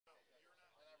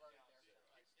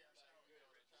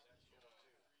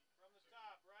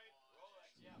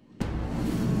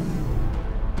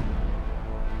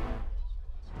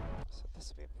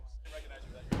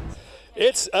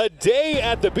It's a day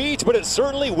at the beach, but it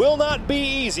certainly will not be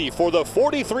easy for the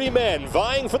 43 men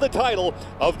vying for the title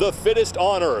of the Fittest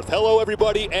on Earth. Hello,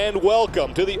 everybody, and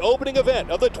welcome to the opening event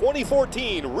of the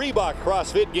 2014 Reebok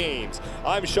CrossFit Games.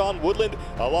 I'm Sean Woodland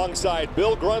alongside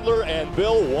Bill Grundler, and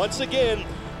Bill, once again,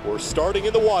 we're starting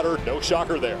in the water. No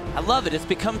shocker there. I love it. It's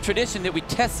become tradition that we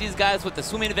test these guys with the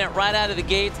swimming event right out of the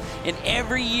gates, and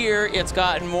every year it's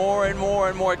gotten more and more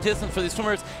and more distance for these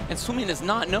swimmers, and swimming is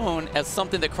not known as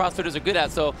something that CrossFitters are good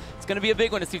at, so it's going to be a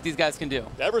big one to see what these guys can do.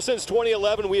 Ever since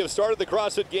 2011, we have started the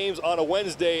CrossFit Games on a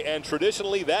Wednesday, and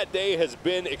traditionally that day has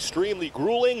been extremely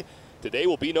grueling. Today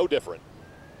will be no different.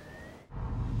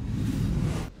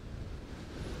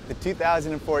 The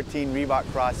 2014 Reebok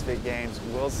CrossFit Games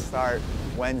will start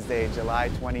Wednesday, July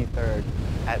 23rd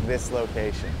at this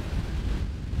location.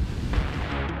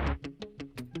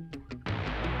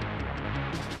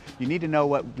 You need to know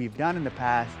what we've done in the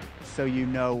past so you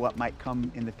know what might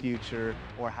come in the future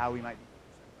or how we might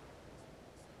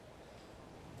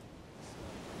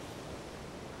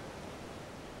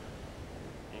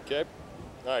be. Okay.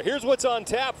 All right, here's what's on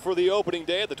tap for the opening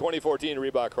day at the 2014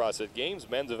 Reebok CrossFit Games.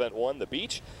 Men's event 1, the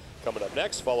beach, coming up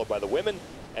next, followed by the women.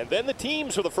 And then the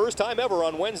teams, for the first time ever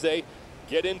on Wednesday,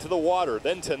 get into the water.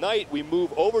 Then tonight, we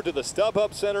move over to the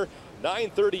StubHub Center,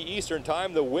 9:30 Eastern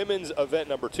Time, the women's event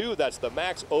number 2. That's the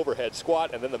max overhead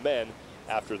squat, and then the men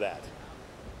after that.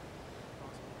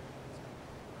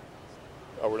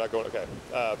 Oh, we're not going, okay.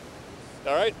 All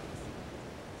right.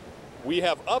 We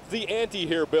have upped the ante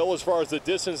here, Bill, as far as the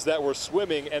distance that we're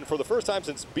swimming, and for the first time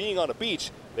since being on a beach,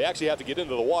 they actually have to get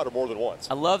into the water more than once.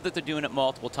 I love that they're doing it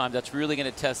multiple times. That's really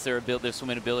going to test their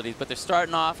swimming abilities. But they're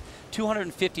starting off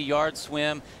 250-yard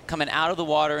swim, coming out of the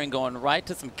water and going right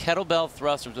to some kettlebell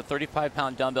thrusters with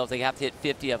 35-pound dumbbells. They have to hit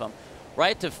 50 of them.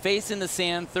 Right to face in the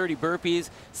sand, 30 burpees,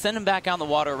 send them back out in the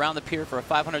water around the pier for a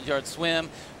 500-yard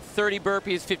swim, 30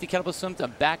 burpees, 50 kettlebell swims,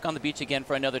 and back on the beach again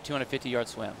for another 250-yard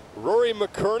swim. Rory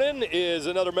McKernan is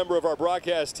another member of our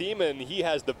broadcast team, and he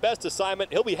has the best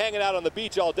assignment. He'll be hanging out on the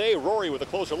beach all day. Rory with a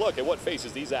closer look at what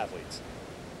faces these athletes.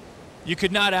 You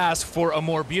could not ask for a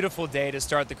more beautiful day to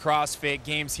start the CrossFit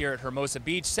Games here at Hermosa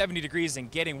Beach. 70 degrees and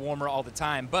getting warmer all the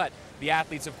time, but the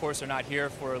athletes, of course, are not here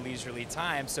for a leisurely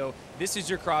time, so this is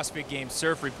your CrossFit Games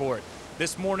surf report.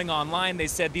 This morning online, they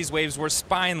said these waves were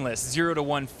spineless, 0 to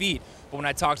 1 feet. But when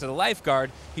I talked to the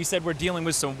lifeguard, he said we're dealing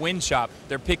with some wind chop.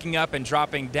 They're picking up and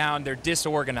dropping down. They're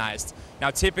disorganized. Now,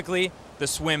 typically, the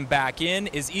swim back in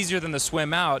is easier than the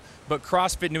swim out, but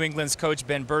CrossFit New England's coach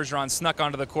Ben Bergeron snuck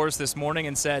onto the course this morning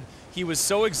and said he was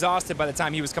so exhausted by the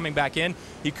time he was coming back in,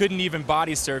 he couldn't even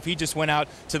body surf. He just went out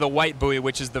to the white buoy,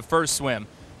 which is the first swim.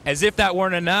 As if that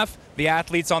weren't enough, the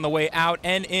athletes on the way out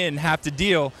and in have to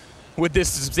deal with this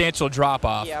substantial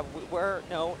drop-off. Yeah,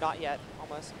 no, not yet,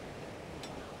 almost.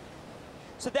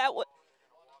 So that would,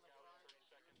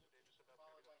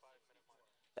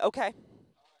 okay.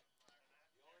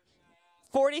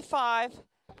 45.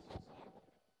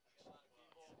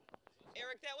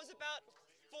 Eric, that was about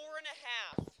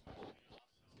 4.5.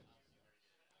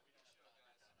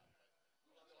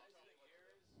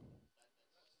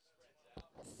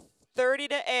 $30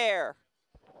 to air.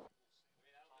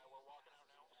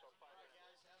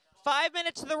 5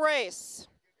 minutes of the race.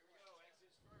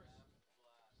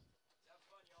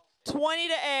 20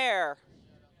 to air.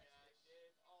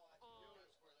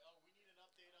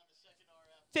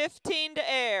 15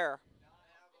 to air.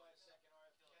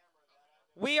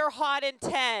 We are hot in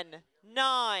 10,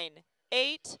 9,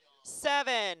 8,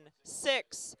 7,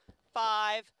 6,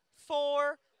 5,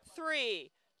 4,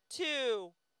 3,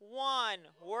 2, 1.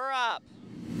 We're up.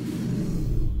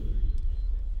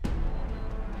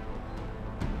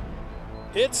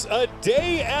 It's a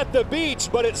day at the beach,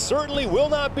 but it certainly will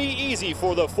not be easy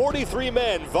for the 43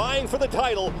 men vying for the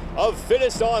title of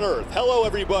Fittest on Earth. Hello,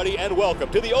 everybody, and welcome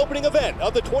to the opening event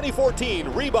of the 2014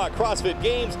 Reebok CrossFit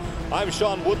Games. I'm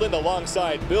Sean Woodland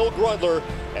alongside Bill Grundler,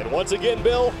 and once again,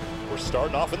 Bill, we're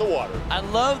starting off in the water. I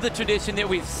love the tradition that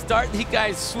we start the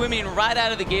guys swimming right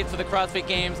out of the gates for the CrossFit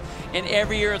Games, and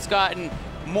every year it's gotten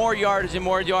more yardage and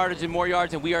more yardage and more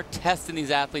yards, and we are testing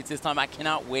these athletes this time. I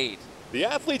cannot wait. The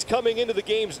athletes coming into the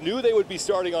games knew they would be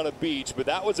starting on a beach, but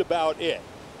that was about it.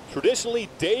 Traditionally,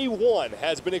 day 1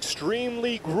 has been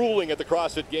extremely grueling at the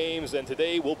CrossFit Games, and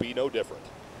today will be no different.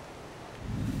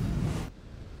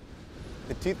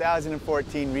 The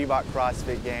 2014 Reebok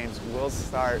CrossFit Games will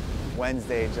start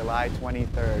Wednesday, July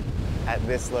 23rd at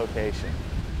this location.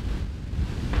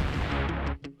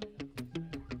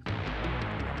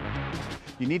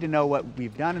 You need to know what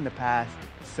we've done in the past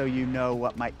so you know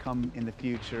what might come in the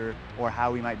future or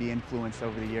how we might be influenced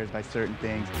over the years by certain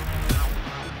things.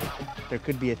 there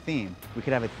could be a theme. We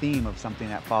could have a theme of something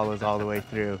that follows all the way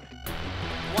through.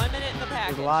 1 minute in the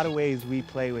package. There's a lot of ways we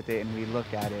play with it and we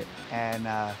look at it, and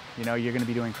you know, you're going to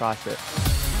be doing CrossFit.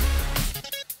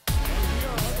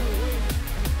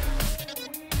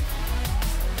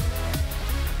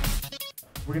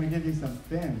 We're going to give you some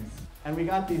fins, and we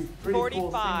got these pretty 45.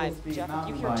 cool single-speed Jeff, if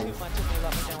mountain you hear bikes. too much of me,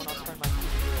 let me know and I'll turn my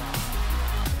computer off.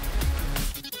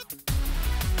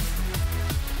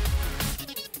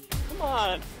 Come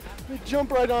on,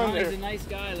 jump right on there. He's a nice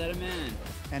guy, let him in.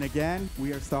 And again,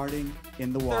 we are starting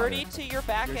in the water. 30 to your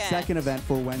back Your end. second event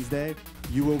for Wednesday,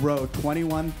 you will row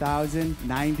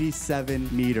 21,097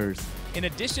 meters. In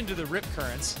addition to the rip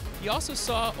currents, he also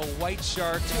saw a white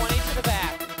shark. 20 to the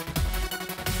back.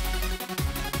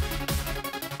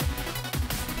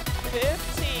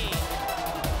 15.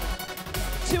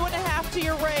 2.5 to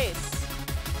your race.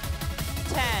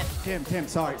 10. Tim,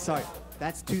 sorry.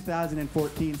 That's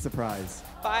 2014 surprise.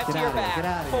 5 Get to your outta here, back. get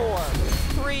outta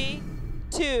 4, 3,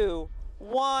 2,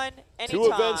 1. Anytime.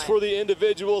 2 events for the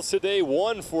individuals today,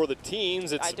 1 for the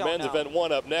teams. It's don't men's know. event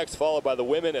 1 up next, followed by the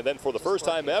women, and then for the first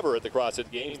time ever at the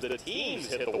CrossFit Games, the teams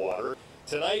hit the water.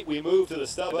 Tonight we move to the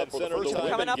stub up center. The women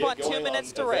Coming up get on 2 going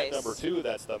minutes to event race. number 2.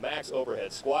 That's the max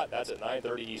overhead squat. That's at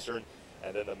 9:30 Eastern,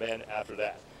 and then the men after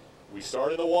that. We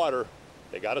start in the water.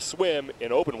 They got to swim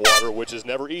in open water, which is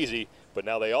never easy, but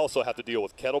now they also have to deal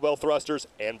with kettlebell thrusters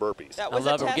and burpees. That I was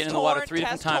love a it. We're test getting in the water horn. 3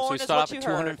 different Test times. So we horn is start what off you at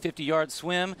heard. 250-yard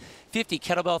swim, 50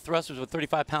 kettlebell thrusters with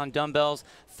 35-pound dumbbells,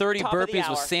 30 Top of the burpees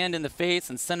with hour. sand in the face,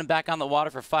 and send them back on the water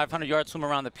for 500-yard swim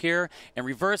around the pier, and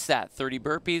reverse that, 30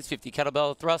 burpees, 50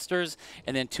 kettlebell thrusters,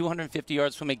 and then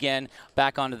 250-yard swim again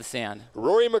back onto the sand.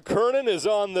 Rory McKernan is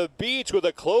on the beach with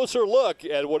a closer look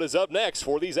at what is up next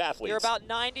for these athletes. You're about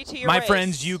 90 to your My race.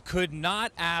 friends, you could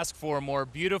not ask for a more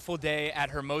beautiful day at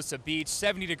Hermosa Beach.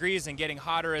 70 degrees and getting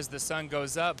hotter as the sun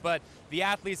goes up, but the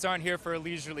athletes aren't here for a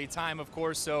leisurely time, of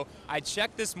course, so I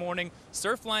checked this morning.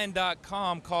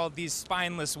 Surfline.com called these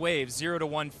spineless waves, 0 to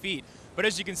 1 feet. But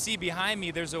as you can see behind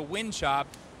me, there's a wind chop.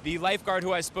 The lifeguard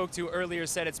who I spoke to earlier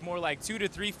said it's more like 2 to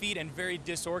 3 feet and very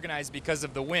disorganized because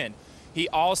of the wind. He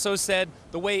also said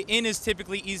the way in is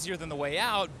typically easier than the way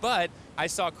out, but I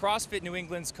saw CrossFit New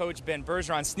England's coach Ben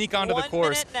Bergeron sneak onto the 1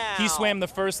 course. minute now. He swam the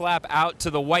first lap out to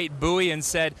the white buoy and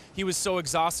said he was so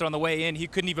exhausted on the way in he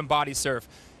couldn't even body surf.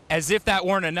 As if that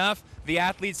weren't enough, the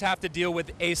athletes have to deal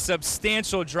with a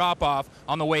substantial drop-off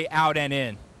on the way out and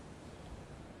in.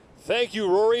 Thank you,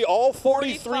 Rory. All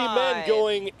 43 men 45.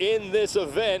 going in this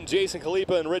event. Jason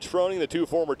Kalipa and Rich Froning, the 2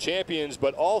 former champions,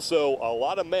 but also a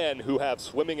lot of men who have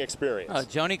swimming experience.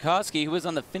 Joni Koski, who was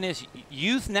on the Finnish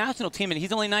youth national team, and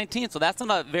he's only 19, so that's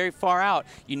not very far out.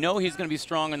 You know he's going to be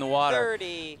strong in the water.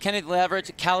 30. Kenneth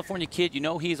Leverett, California kid, you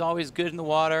know he's always good in the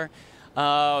water.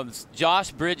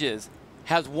 Josh Bridges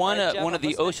has won All right, Jeff, one I'm of the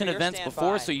listening ocean for your events standby.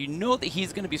 before, so you know that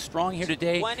he's going to be strong here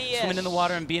today, 20-ish. swimming in the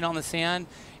water and being on the sand.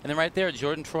 And then right there,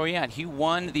 Jordan Troyan, he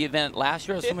won the event last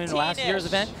year, swimming in last year's 15-ish.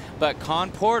 event. But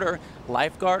Con Porter,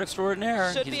 lifeguard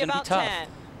extraordinaire, Should he's be going to be about tough. 10.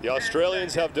 The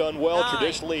Australians have done well 9,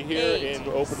 traditionally here 8, in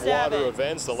open 7, water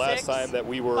events. The last 6, time that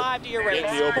we were 5 to your in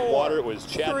race. the open 4, water, it was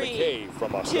Chad 3, McKay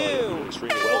from Australia, who did 2,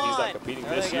 extremely well. He's not 1. competing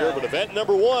There this they year, go. but event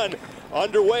number 1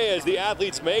 underway as the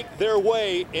athletes make their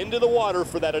way into the water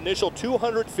for that initial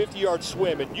 250-yard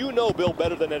swim. And you know, Bill,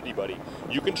 better than anybody,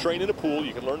 you can train in a pool,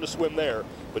 you can learn to swim there,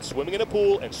 but swimming in a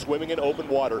pool and swimming in open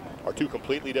water are 2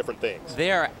 completely different things.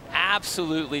 They are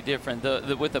absolutely different.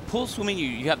 With the pool swimming,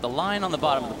 you have the line on the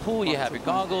bottom of the pool, you have your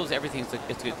goggles, everything's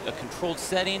a controlled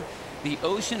setting. The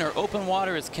ocean or open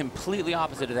water is completely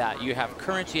opposite of that. You have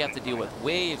currents, you have to deal with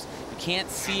waves, you can't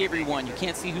see everyone, you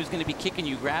can't see who's going to be kicking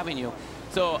you, grabbing you.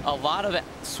 So a lot of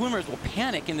swimmers will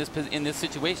panic in this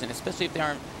situation, especially if they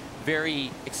aren't very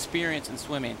experienced in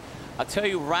swimming. I'll tell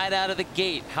you right out of the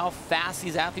gate how fast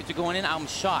these athletes are going in. I'm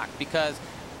shocked because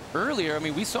earlier, I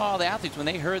mean, we saw all the athletes when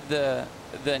they heard the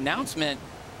announcement,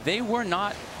 they were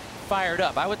not fired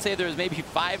up. I would say there was maybe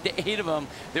 5 to 8 of them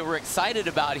that were excited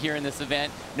about here in this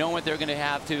event, knowing what they're going to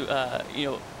have to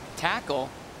tackle,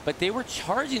 but they were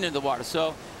charging into the water.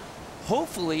 So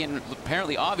hopefully, and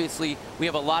apparently obviously, we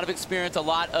have a lot of experience, a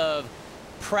lot of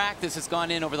practice has gone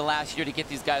in over the last year to get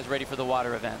these guys ready for the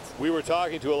water events. We were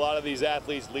talking to a lot of these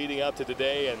athletes leading up to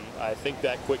today, and I think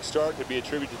that quick start could be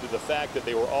attributed to the fact that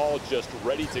they were all just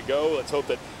ready to go. Let's hope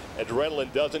that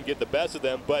adrenaline doesn't get the best of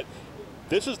them, but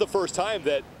this is the first time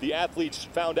that the athletes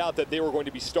found out that they were going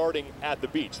to be starting at the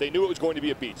beach. They knew it was going to be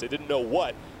a beach. They didn't know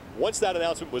what. Once that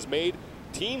announcement was made,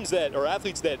 teams that, or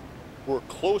athletes that were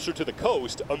closer to the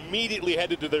coast immediately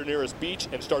headed to their nearest beach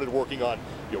and started working on,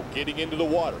 getting into the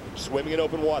water, swimming in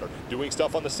open water, doing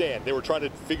stuff on the sand. They were trying to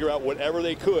figure out whatever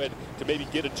they could to maybe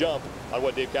get a jump on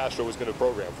what Dave Castro was going to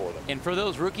program for them. And for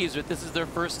those rookies, if this is their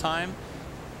first time,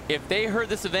 if they heard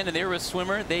this event and they were a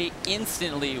swimmer, they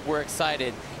instantly were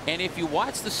excited. And if you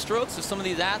watch the strokes of some of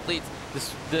these athletes,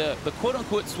 the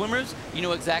quote-unquote swimmers, you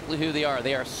know exactly who they are.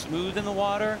 They are smooth in the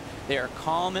water. They are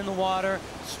calm in the water.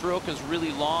 Stroke is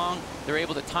really long. They're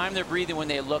able to time their breathing when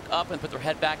they look up and put their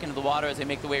head back into the water as they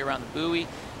make their way around the buoy.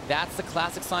 That's the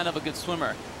classic sign of a good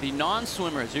swimmer. The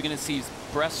non-swimmers, you're going to see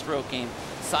breaststroking,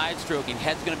 side stroking,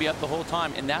 head's going to be up the whole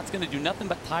time, and that's going to do nothing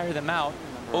but tire them out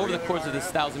over the course of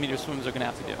this 1,000-meter swims are going to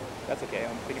have to do. That's okay.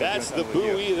 I'm thinking That's the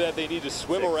buoy that they need to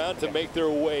swim around to make their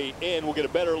way in. We'll get a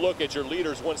better look at your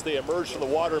leaders once they emerge from the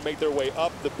water and make their way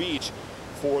up the beach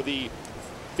for the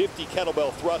 50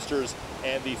 kettlebell thrusters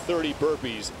and the 30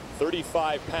 burpees.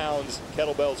 35 pounds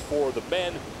kettlebells for the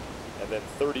men, and then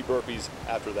 30 burpees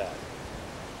after that.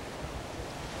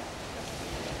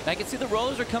 And I can see the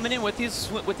rollers are coming in. What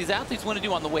these athletes want to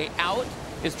do on the way out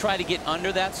is try to get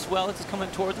under that swell that's coming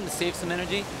towards them to save some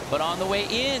energy. But on the way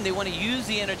in, they want to use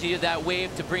the energy of that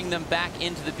wave to bring them back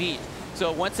into the beach.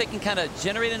 So once they can kind of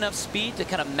generate enough speed to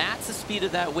kind of match the speed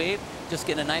of that wave, just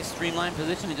get in a nice streamlined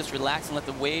position and just relax and let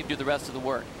the wave do the rest of the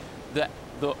work.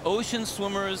 The ocean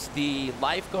swimmers, the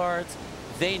lifeguards,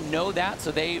 they know that,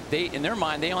 so they in their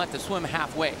mind, they only have to swim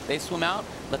halfway. They swim out,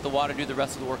 let the water do the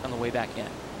rest of the work on the way back in.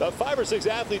 About 5 or 6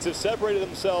 athletes have separated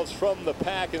themselves from the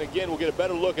pack, and again, we'll get a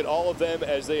better look at all of them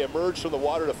as they emerge from the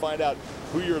water to find out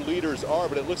who your leaders are.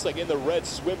 But it looks like in the red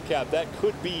swim cap, that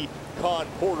could be Con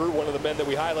Porter, one of the men that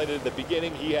we highlighted at the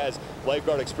beginning. He has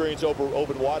lifeguard experience,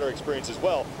 open water experience as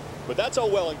well. But that's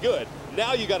all well and good.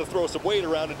 Now you got to throw some weight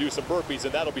around and do some burpees,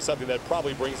 and that'll be something that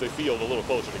probably brings the field a little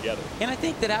closer together. And I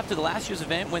think that after the last year's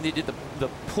event, when they did the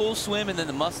pull swim and then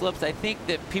the muscle-ups, I think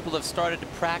that people have started to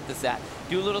practice that.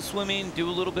 Do a little swimming, do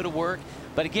a little bit of work.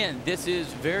 But again, this is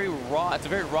very raw. It's a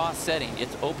very raw setting.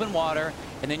 It's open water,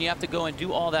 and then you have to go and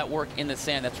do all that work in the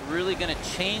sand. That's really going to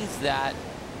change that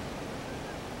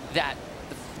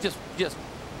just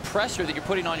pressure that you're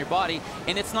putting on your body.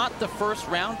 And it's not the first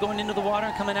round going into the water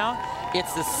and coming out.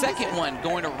 It's the second one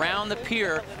going around the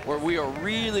pier where we are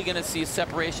really going to see a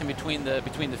separation between the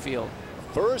field.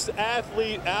 First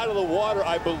athlete out of the water,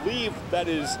 I believe that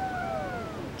is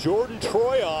Jordan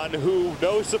Troyon, who,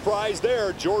 no surprise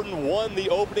there, Jordan won the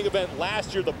opening event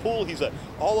last year, the pool. He's an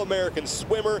All-American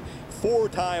swimmer,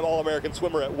 4-time All-American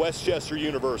swimmer at Westchester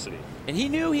University. And he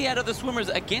knew he had other swimmers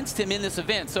against him in this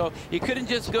event, so he couldn't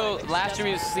just go. Last year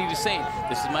he was saying,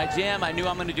 this is my jam, I knew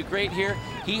I'm going to do great here.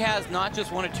 He has not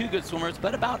just 1 or 2 good swimmers,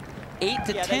 but about 8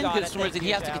 to 10 good swimmers that he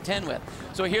has to contend with.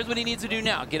 So here's what he needs to do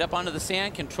now. Get up onto the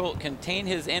sand, contain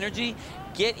his energy,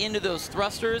 get into those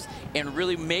thrusters, and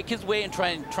really make his way and try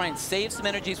and save some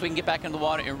energy so he can get back into the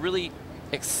water and really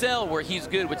excel where he's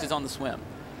good, which is on the swim.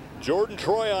 Jordan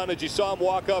Troyon, as you saw him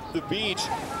walk up the beach,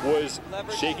 was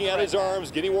shaking out his arms,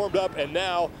 getting warmed up, and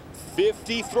now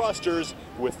 50 thrusters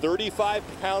with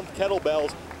 35-pound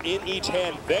kettlebells in each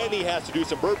hand. Then he has to do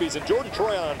some burpees, and Jordan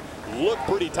Troyon looked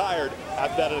pretty tired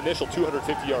after that initial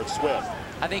 250-yard swim.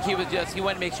 I think he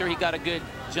wanted to make sure he got a good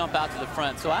jump out to the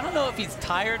front. So I don't know if he's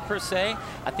tired per se.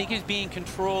 I think he's being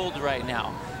controlled right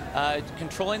now.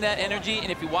 Controlling that energy,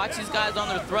 and if you watch these guys on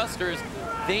their thrusters,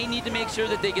 they need to make sure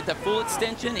that they get the full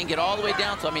extension and get all the way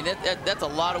down. So I mean, that's a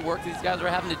lot of work these guys are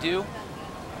having to do.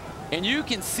 And you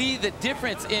can see the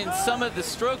difference in some of the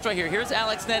strokes right here. Here's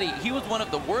Alex Nettie. He was one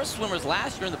of the worst swimmers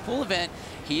last year in the pool event.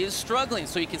 He is struggling,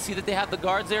 so you can see that they have the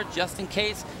guards there just in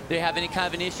case they have any kind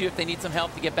of an issue, if they need some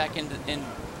help to get back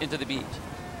into the beach.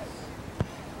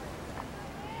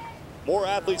 More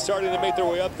athletes starting to make their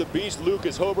way up the beach.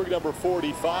 Lucas Hoberg, number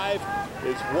 45,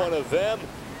 is one of them.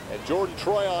 And Jordan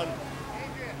Troyon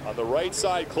on the right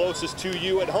side, closest to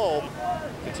you at home,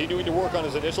 continuing to work on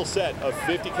his initial set of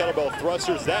 50 kettlebell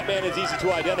thrusters. That man is easy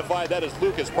to identify. That is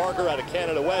Lucas Parker out of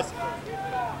Canada West.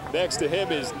 Next to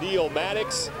him is Neil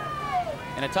Maddox.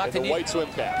 And I talked to Neil, white swim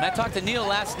cap. And I talked to Neil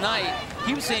last night.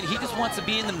 He was saying he just wants to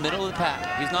be in the middle of the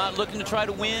pack. He's not looking to try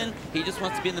to win. He just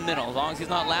wants to be in the middle. As long as he's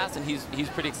not last, and he's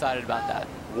pretty excited about that.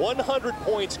 100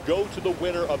 points go to the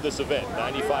winner of this event.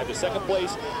 95 to second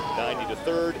place, 90 to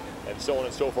third, and so on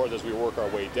and so forth as we work our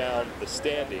way down the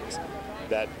standings.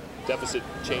 That deficit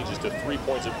changes to 3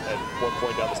 points at 1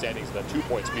 point down the standings, and then 2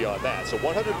 points beyond that. So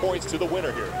 100 points to the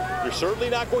winner here. You're certainly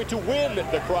not going to win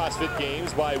the CrossFit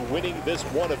Games by winning this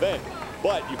one event,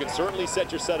 but you can certainly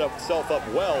set yourself up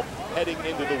well heading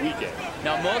into the weekend.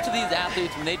 Now, most of these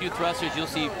athletes, when they do thrusters, you'll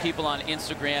see people on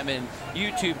Instagram and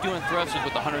YouTube doing thrusters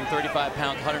with 135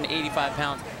 pounds, 185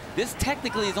 pounds. This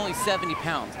technically is only 70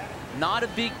 pounds. Not a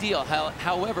big deal.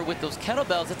 However, with those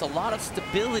kettlebells, it's a lot of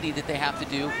stability that they have to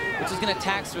do, which is going to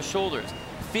tax their shoulders.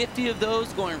 50 of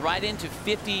those going right into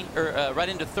 30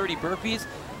 burpees,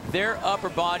 their upper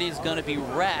body is going to be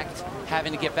wrecked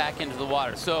having to get back into the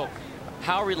water. So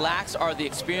how relaxed are the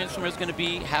experienced swimmers going to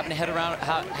be? Having to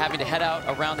head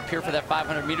out around the pier for that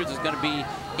 500 meters is going to be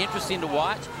interesting to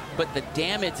watch. But the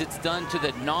damage it's done to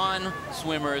the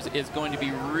non-swimmers is going to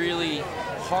be really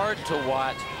hard to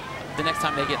watch the next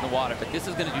time they get in the water. But this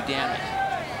is going to do damage.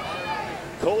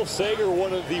 Cole Sager,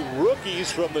 one of the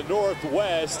rookies from the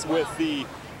Northwest, with the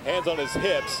hands on his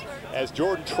hips, as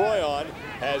Jordan Troyon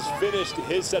has finished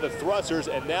his set of thrusters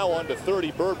and now on to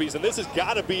 30 burpees. And this has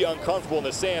got to be uncomfortable in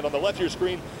the sand. On the left of your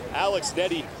screen, Alex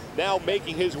Nettie now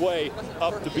making his way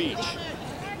up the beach.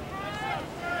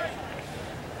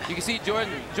 You can see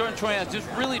Jordan Troyon just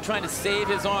really trying to save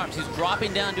his arms. He's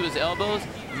dropping down to his elbows,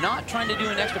 not trying to do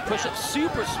an extra push-up.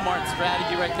 Super smart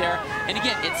strategy right there. And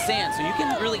again, it's sand, so you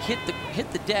can really hit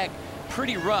the deck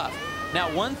pretty rough. Now,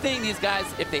 one thing these guys,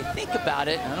 if they think about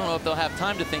it, and I don't know if they'll have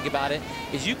time to think about it,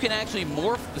 is you can actually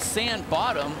morph the sand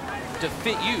bottom to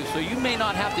fit you. So you may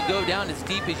not have to go down as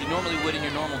deep as you normally would in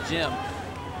your normal gym.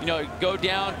 You know, go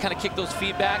down, kind of kick those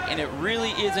feet back, and it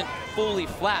really isn't fully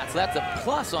flat. So that's a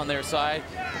plus on their side.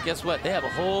 But guess what? They have a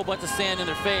whole bunch of sand in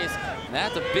their face, and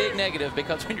that's a big negative,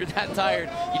 because when you're that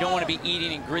tired, you don't want to be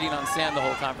eating and gritting on sand the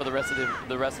whole time for the rest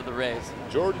of the race.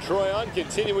 Jordan Troyon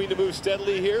continuing to move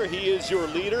steadily here. He is your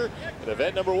leader in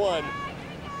event number 1,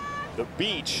 the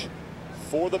beach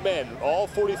for the men, all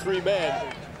 43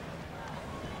 men.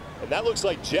 And that looks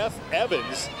like Jeff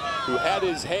Evans, who had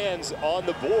his hands on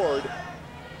the board.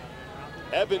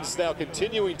 Evans now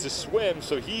continuing to swim,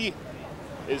 so he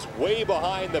is way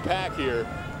behind the pack here.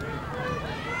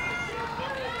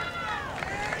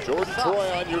 Jordan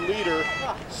Troyon, your leader,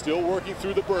 still working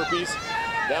through the burpees.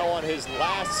 Now on his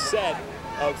last set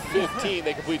of 15.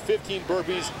 They complete 15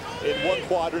 burpees in one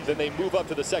quadrant, then they move up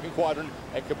to the second quadrant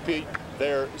and complete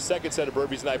their second set of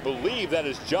burpees. And I believe that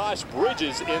is Josh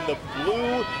Bridges in the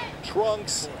blue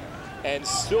trunks and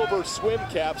silver swim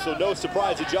cap, so no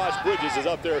surprise that Josh Bridges is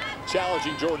up there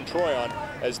challenging Jordan Troyon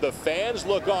as the fans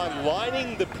look on,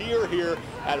 lining the pier here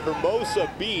at Hermosa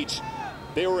Beach.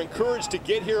 They were encouraged to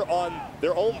get here on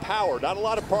their own power. Not a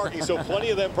lot of parking, so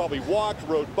plenty of them probably walked,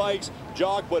 rode bikes,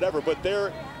 jogged, whatever, but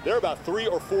they're about 3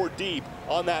 or 4 deep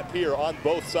on that pier on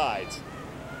both sides.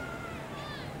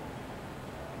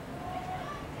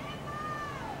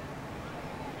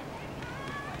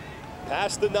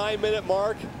 Past the 9-minute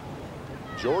mark,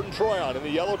 Jordan Troyon in the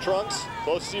yellow trunks,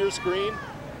 close to your screen,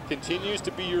 continues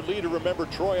to be your leader. Remember,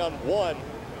 Troyon won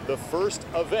the first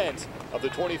event of the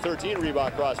 2013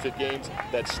 Reebok CrossFit Games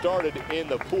that started in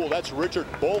the pool. That's Richard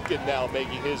Bolkin now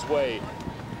making his way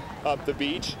up the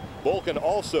beach. Bolkin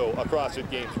also a CrossFit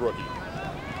Games rookie.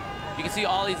 You can see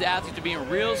all these athletes are being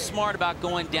real smart about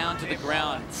going down to the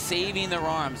ground, saving their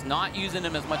arms, not using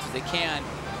them as much as they can.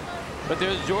 But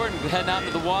there's Jordan heading out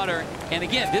into the water. And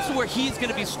again, this is where he's going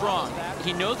to be strong.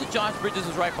 He knows that Josh Bridges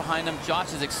is right behind him.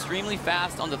 Josh is extremely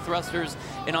fast on the thrusters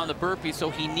and on the burpees, so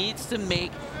he needs to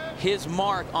make his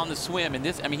mark on the swim. And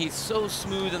this, I mean, he's so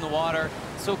smooth in the water,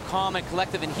 so calm and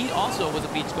collective. And he also was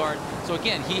a beach guard. So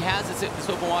again, he has this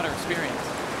open water experience.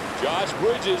 Josh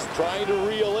Bridges trying to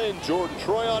reel in Jordan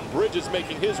Troyon. Bridges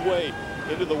making his way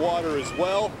into the water as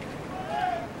well.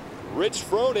 Rich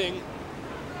Froning,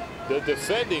 the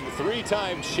defending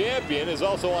 3-time champion, is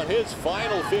also on his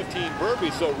final 15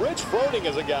 burpees. So Rich Froning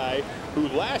is a guy who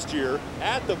last year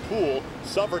at the pool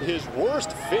suffered his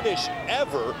worst finish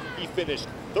ever. He finished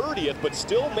 30th, but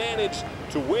still managed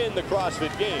to win the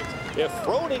CrossFit Games. If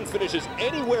Froning finishes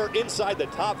anywhere inside the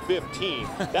top 15,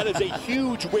 that is a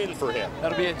huge win for him.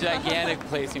 That'll be a gigantic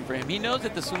placing for him. He knows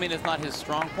that the swimming is not his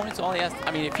strong point, so all he has,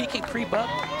 I mean, if he can creep up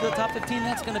to the top 15,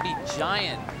 that's going to be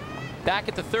giant. Back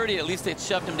at the 30, at least they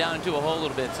shoved him down into a hole a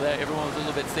little bit, so that everyone was a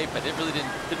little bit safe, but it really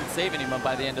didn't save anyone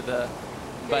by the end of the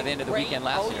weekend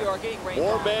last year.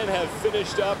 More men have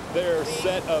finished up their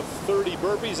set of 30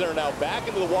 burpees and are now back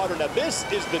into the water. Now this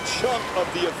is the chunk of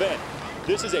the event.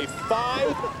 This is a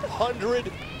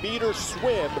 500-meter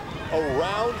swim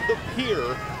around the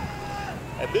pier,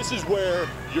 and this is where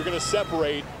you're going to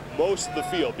separate most of the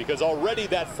field, because already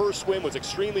that first swim was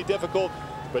extremely difficult,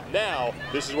 but now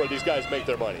this is where these guys make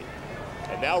their money.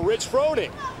 And now Rich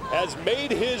Froning has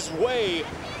made his way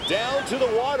down to the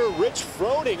water. Rich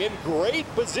Froning in great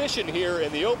position here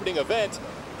in the opening event.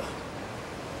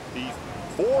 The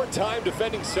 4-time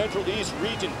defending Central East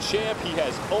region champ. He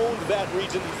has owned that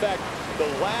region. In fact, the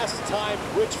last time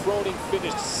Rich Froning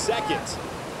finished second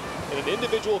in an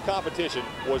individual competition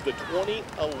was the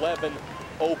 2011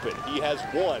 Open. He has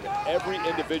won every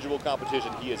individual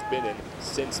competition he has been in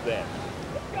since then.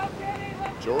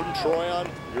 Jordan Troyan,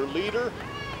 your leader,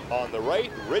 on the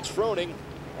right. Rich Froning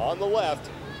on the left.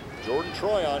 Jordan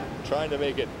Troyan trying to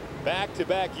make it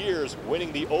back-to-back years,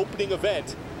 winning the opening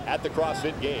event at the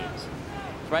CrossFit Games.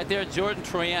 Right there, Jordan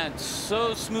Troyan,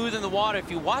 so smooth in the water.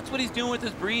 If you watch what he's doing with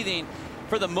his breathing,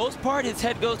 for the most part, his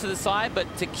head goes to the side,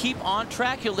 but to keep on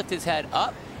track, he'll lift his head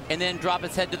up and then drop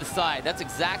his head to the side. That's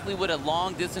exactly what a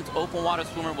long-distance open water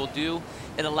swimmer will do.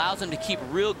 It allows him to keep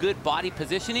real good body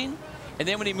positioning. And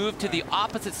then when he moved to the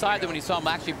opposite side, when you saw him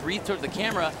actually breathe towards the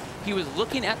camera, he was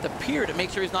looking at the pier to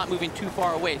make sure he's not moving too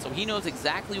far away. So he knows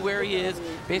exactly where he is,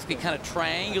 basically kind of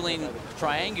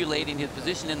triangulating his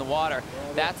position in the water.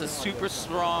 That's a super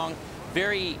strong,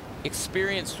 very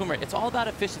experienced swimmer. It's all about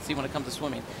efficiency when it comes to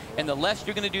swimming. And the less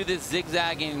you're going to do this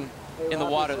zigzagging in the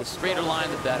water, the straighter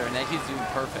line, the better. And he's doing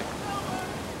perfect.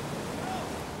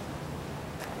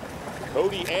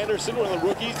 Cody Anderson, one of the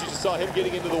rookies, you just saw him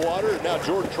getting into the water. And now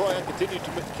Jordan Troyan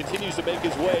continues to make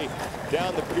his way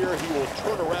down the pier. He will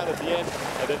turn around at the end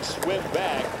and then swim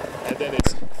back. And then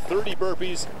it's 30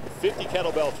 burpees, 50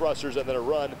 kettlebell thrusters, and then a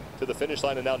run to the finish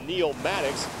line. And now Neil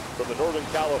Maddox from the Northern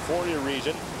California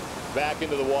region back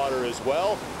into the water as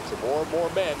well. So more and more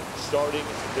men starting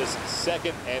this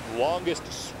second and longest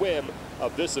swim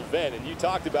of this event. And you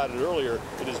talked about it earlier.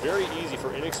 It is very easy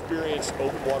for inexperienced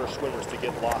open water swimmers to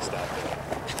get lost out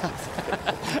there.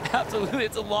 Absolutely,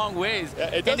 it's a long ways.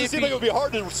 It doesn't seem like it would be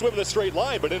hard to swim in a straight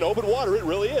line, but in open water, it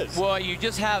really is. Well, you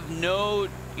just have no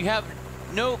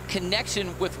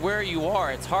connection with where you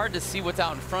are. It's hard to see what's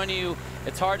out in front of you.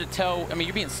 It's hard to tell. I mean,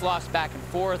 you're being sloshed back and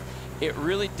forth. It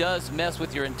really does mess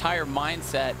with your entire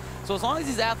mindset. So as long as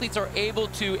these athletes are able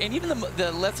to, and even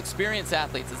the less experienced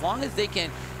athletes, as long as they can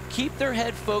keep their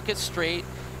head focused straight,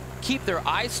 keep their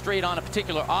eyes straight on a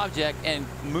particular object and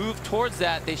move towards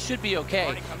that, they should be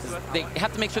okay. They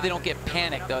have to make sure they don't get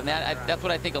panicked though. And that's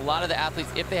what I think a lot of the athletes,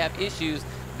 if they have issues,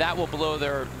 that will blow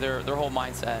their whole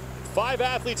mindset. 5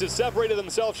 athletes have separated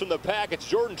themselves from the pack. It's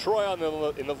Jordan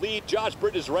Troyan in the lead, Josh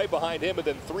Bridges right behind him, and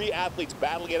then 3 athletes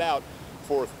battling it out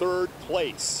for 3rd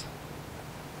place.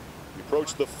 We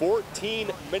approach the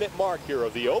 14-minute mark here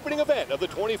of the opening event of the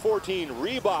 2014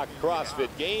 Reebok CrossFit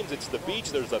Games. It's the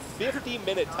beach. There's a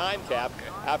 50-minute time cap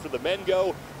after the men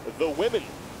go. The women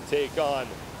take on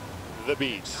the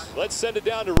beach. Let's send it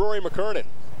down to Rory McKernan.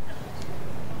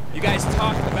 You guys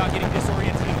talked about getting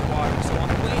disoriented in the water, so on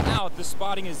the way out, the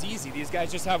spotting is easy. These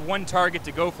guys just have one target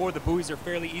to go for. The buoys are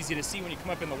fairly easy to see when you come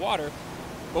up in the water.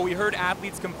 But we heard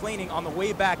athletes complaining on the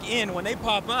way back in. When they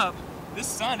pop up, this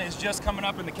sun is just coming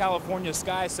up in the California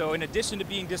sky, so in addition to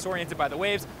being disoriented by the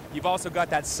waves, you've also got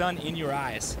that sun in your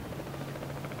eyes.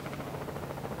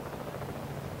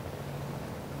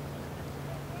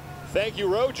 Thank you,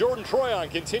 Ro. Jordan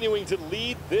Troyan continuing to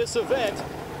lead this event.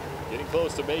 Getting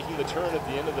close to making the turn at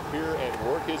the end of the pier and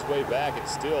work his way back, and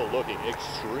still looking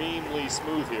extremely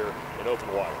smooth here in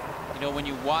open water. You know, when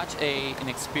you watch an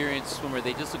experienced swimmer,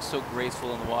 they just look so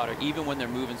graceful in the water, even when they're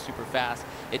moving super fast.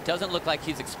 It doesn't look like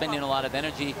he's expending a lot of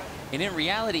energy, and in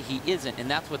reality, he isn't, and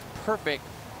that's what's perfect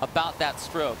about that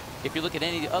stroke. If you look at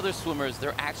any of the other swimmers,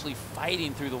 they're actually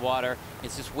fighting through the water.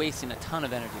 It's just wasting a ton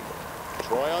of energy.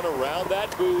 Troyan around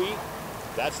that buoy.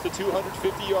 That's the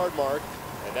 250-yard mark,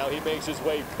 and now he makes his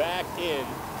way back in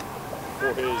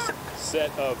for his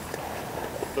set of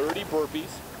 30 burpees,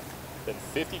 then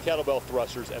 50 kettlebell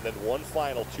thrusters, and then one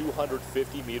final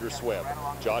 250-meter swim.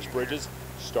 Josh Bridges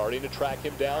starting to track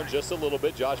him down just a little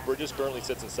bit. Josh Bridges currently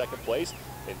sits in 2nd place.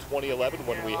 In 2011,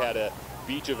 when we had a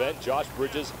beach event, Josh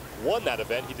Bridges won that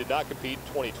event. He did not compete in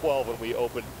 2012 when we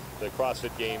opened the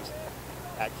CrossFit Games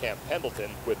at Camp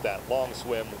Pendleton with that long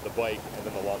swim, the bike, and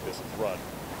then the long-distance run.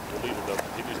 The leader, though,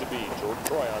 continues to be Jordan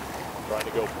Troyan, trying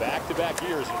to go back-to-back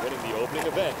years and winning the opening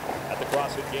event at the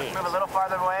CrossFit Games. Move a little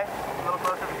farther away, a little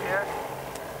closer to here.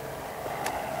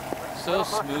 So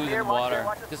smooth in the water,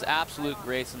 just absolute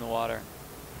grace in the water.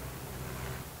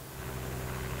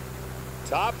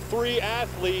 Top 3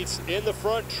 athletes in the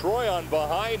front. Troyan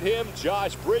behind him.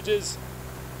 Josh Bridges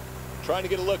trying to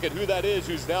get a look at who that is,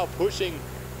 who's now pushing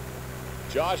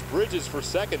Josh Bridges for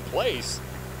 2nd place.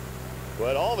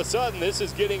 But all of a sudden, this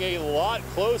is getting a lot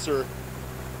closer.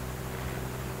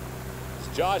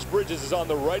 Josh Bridges is on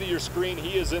the right of your screen.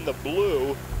 He is in the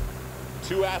blue.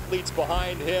 2 athletes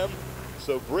behind him.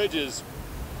 So Bridges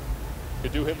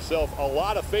could do himself a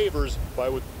lot of favors by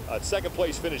a 2nd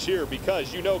place finish here,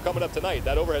 because you know coming up tonight,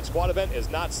 that overhead squat event is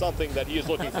not something that he is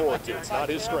looking forward to. It's not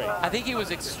his strength. I think he was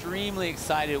extremely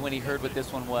excited when he heard what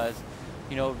this one was.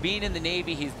 You know, being in the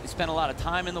Navy, he's spent a lot of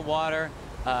time in the water.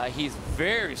 He's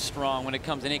very strong when it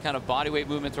comes to any kind of body weight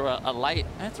movements or a light.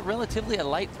 That's relatively a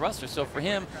light thruster. So for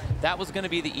him, that was going to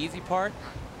be the easy part.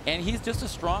 And he's just a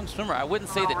strong swimmer. I wouldn't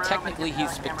say that technically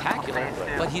he's spectacular,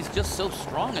 but he's just so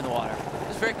strong in the water.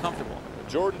 Just very comfortable.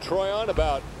 Jordan Troyan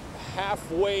about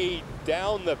halfway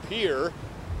down the pier.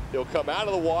 He'll come out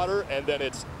of the water, and then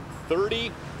it's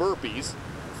 30 burpees,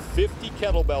 50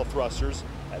 kettlebell thrusters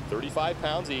at 35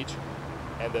 pounds each,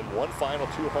 and then one final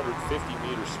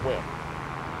 250-meter swim.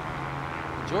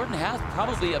 Jordan has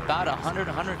probably about 100,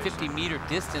 150-meter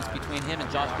distance between him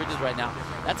and Josh Bridges right now.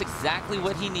 That's exactly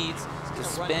what he needs to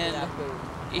spend.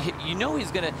 You know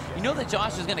that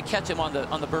Josh is going to catch him on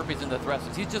the burpees and the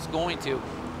thrusters. He's just going to.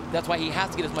 That's why he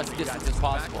has to get as much distance as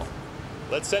possible.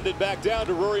 Let's send it back down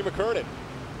to Rory McKernan.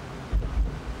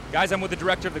 Guys, I'm with the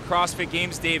director of the CrossFit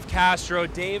Games, Dave Castro.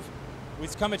 Dave,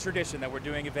 it's come a tradition that we're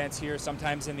doing events here,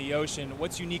 sometimes in the ocean.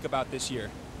 What's unique about this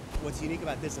year? What's unique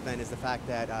about this event is the fact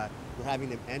that we're having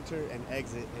them enter and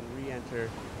exit and re-enter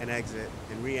and exit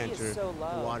and re-enter the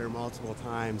water multiple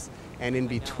times, and in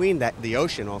between that, the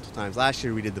ocean multiple times. Last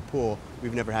year we did the pool.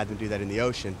 We've never had them do that in the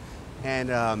ocean,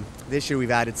 and this year we've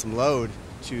added some load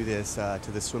to this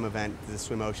to the swim event, to the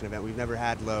swim ocean event. We've never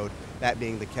had load, that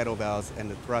being the kettlebells and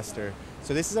the thruster.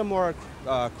 So this is a more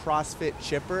CrossFit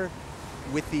chipper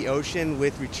with the ocean,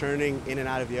 with returning in and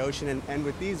out of the ocean, and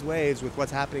with these waves, with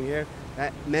what's happening here,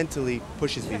 that mentally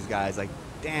pushes these guys. Like,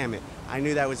 damn it, I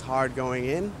knew that was hard going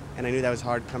in, and I knew that was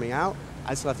hard coming out.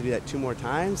 I still have to do that 2 more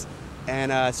times,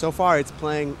 and so far it's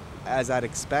playing as I'd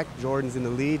expect. Jordan's in the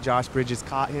lead. Josh Bridges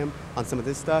caught him on some of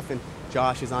this stuff, and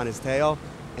Josh is on his tail,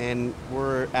 and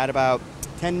we're at about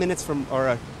 10 minutes from,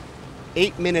 or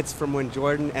 8 minutes from when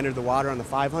Jordan entered the water on the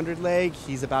 500 leg.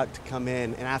 He's about to come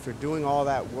in, and after doing all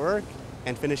that work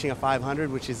and finishing a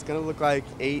 500, which is going to look like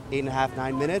 8.5,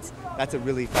 9 minutes, that's a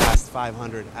really fast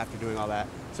 500 after doing all that.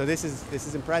 So this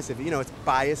is impressive. You know, it's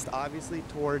biased obviously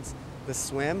towards the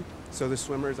swim, so the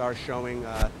swimmers are showing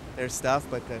their stuff,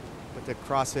 but the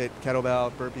CrossFit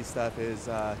kettlebell burpee stuff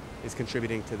is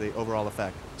contributing to the overall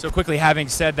effect. So quickly, having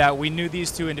said that, we knew these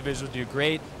 2 individuals do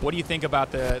great. What do you think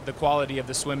about the quality of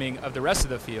the swimming of the rest of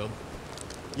the field?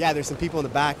 Yeah, there's some people in the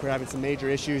back who are having some major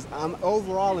issues. I'm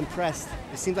overall impressed.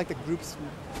 It seems like the group's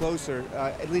closer,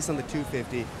 at least on the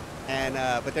 250. And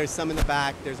but there's some in the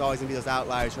back. There's always going to be those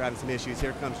outliers who are having some issues.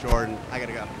 Here comes Jordan. I got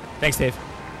to go. Thanks, Dave.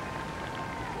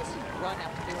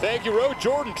 Thank you, Ro.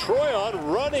 Jordan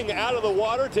Troyan running out of the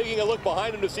water, taking a look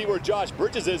behind him to see where Josh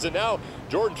Bridges is, and now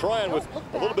Jordan Troyan with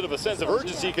a little bit of a sense of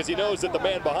urgency because he knows that the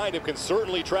man behind him can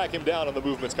certainly track him down on the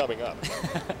movements coming up.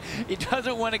 He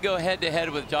doesn't want to go head-to-head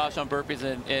with Josh on burpees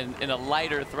in a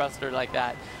lighter thruster like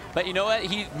that. But you know what?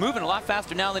 He's moving a lot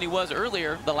faster now than he was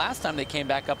earlier, the last time they came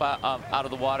back up out of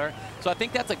the water. So I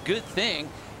think that's a good thing.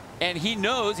 And he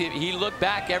knows, he looked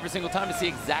back every single time to see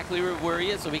exactly where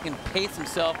he is so he can pace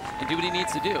himself and do what he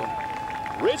needs to do.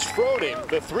 Rich Froning,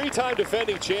 the 3-time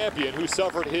defending champion who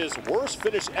suffered his worst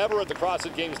finish ever at the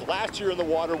CrossFit Games last year in the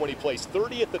water when he placed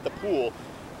 30th at the pool,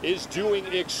 is doing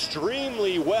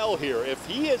extremely well here. If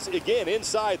he is, again,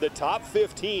 inside the top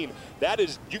 15, that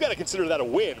is, you got to consider that a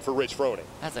win for Rich Froning.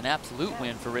 That's an absolute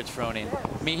win for Rich Froning.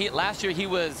 I mean, last year he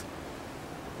was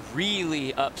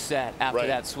really upset after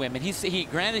that swim, and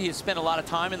granted he spent a lot of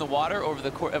time in the water over the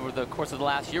course of the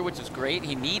last year, which is great.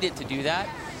 He needed to do that,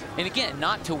 and again,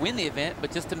 not to win the event,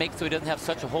 but just to make so he doesn't have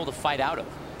such a hole to fight out of.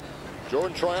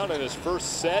 Jordan Troyan in his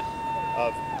first set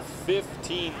of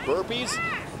 15 burpees,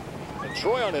 and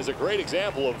Troyan is a great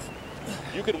example of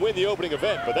you can win the opening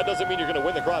event, but that doesn't mean you're going to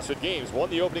win the CrossFit Games. Won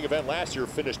the opening event last year,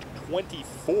 finished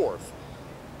 24th.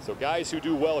 So guys who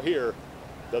do well here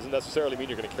doesn't necessarily mean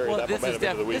you're going to carry that momentum into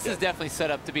the weekend. This is definitely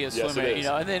set up to be a swimmer, yes, you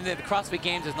know. And then the CrossFit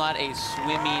Games is not a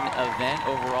swimming event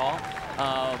overall,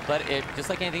 but just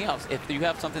like anything else, if you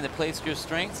have something that plays to your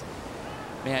strengths,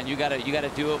 man, you gotta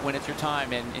do it when it's your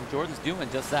time, and Jordan's doing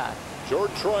just that.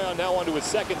 Jordan Troyan now onto his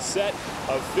second set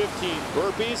of 15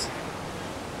 burpees.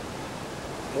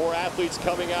 More athletes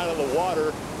coming out of the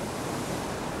water.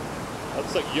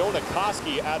 Looks like Jona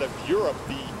Koski out of Europe,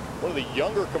 one of the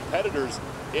younger competitors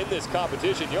in this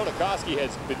competition. Jona Koski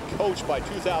has been coached by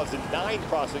 2009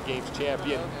 CrossFit Games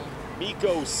champion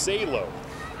Mikko Salo.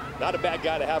 Not a bad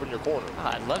guy to have in your corner.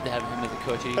 Oh, I'd love to have him as a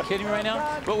coach. Are you kidding me right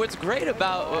now? But what's great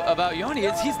about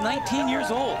Joni is he's 19 years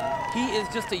old. He is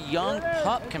just a young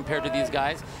pup compared to these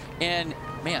guys. And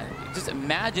man, just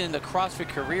imagine the CrossFit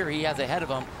career he has ahead of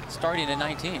him starting at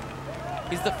 19.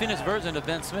 He's the finished version of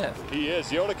Ben Smith. He is.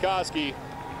 Jona Koski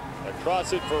at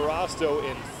CrossFit Varasto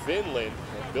in Finland.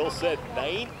 And Bill said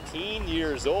 19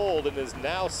 years old and is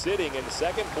now sitting in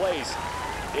second place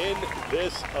in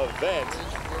this event.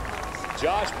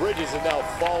 Josh Bridges has now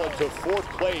fallen to 4th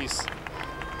place,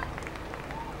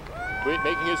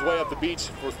 making his way up the beach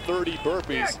for 30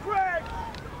 burpees.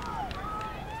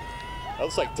 That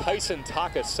looks like Tyson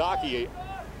Takasaki,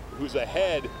 who's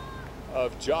ahead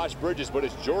of Josh Bridges, but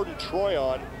it's Jordan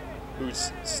Troyon,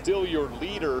 who's still your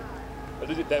leader.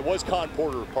 That was Con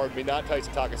Porter, pardon me, not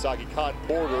Tyson Takasaki. Con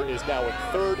Porter is now in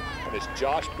 3rd, and it's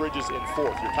Josh Bridges in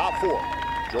 4th. Your top 4,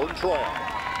 Jordan Troyon,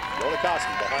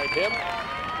 Yonakoski behind him.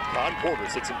 Con Porter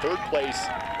sits in 3rd place,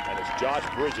 and it's Josh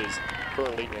Bridges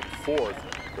currently in 4th.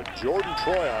 But Jordan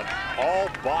Troyon all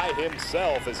by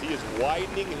himself as he is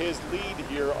widening his lead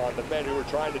here on the men who are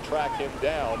trying to track him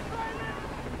down.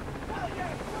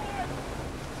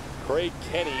 Craig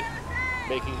Kenny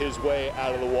making his way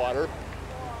out of the water.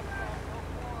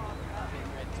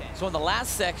 So in the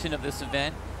last section of this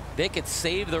event, they could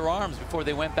save their arms before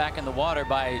they went back in the water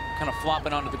by kind of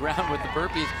flopping onto the ground with the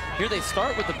burpees. Here they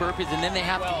start with the burpees, and then they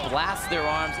have to blast their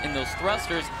arms in those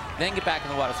thrusters, then get back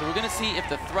in the water. So we're going to see if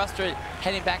the thruster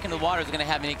heading back into the water is going to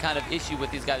have any kind of issue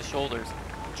with these guys' shoulders.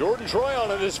 Jordan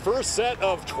Troyon in his first set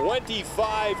of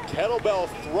 25 kettlebell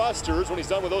thrusters. When he's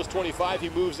done with those 25, he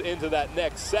moves into that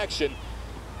next section.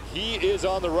 He is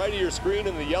on the right of your screen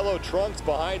in the yellow trunks.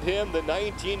 Behind him, the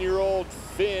 19-year-old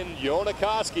Finn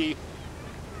Yonakoski,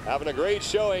 having a great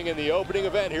showing in the opening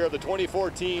event here of the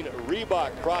 2014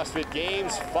 Reebok CrossFit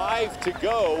Games. 5 to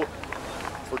go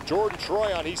for Jordan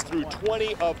Troyon. He's through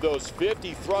 20 of those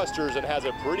 50 thrusters and has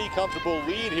a pretty comfortable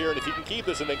lead here. And if he can keep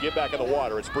this and then get back in the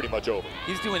water, it's pretty much over.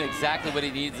 He's doing exactly what he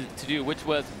needs to do, which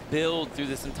was build through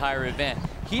this entire event.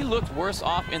 He looked worse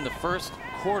off in the first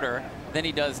quarter than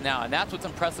he does now, and that's what's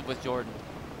impressive with Jordan.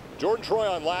 Jordan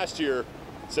Troyon last year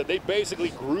said they basically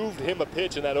grooved him a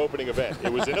pitch in that opening event.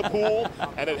 It was in a pool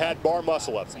and it had bar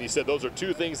muscle ups, and he said those are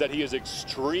 2 things that he is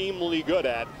extremely good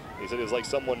at. He said it's like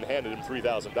someone handed him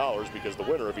 $3,000 because the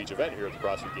winner of each event here at the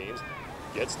CrossFit Games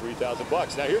gets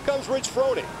 $3,000. Now here comes Rich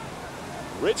Froning.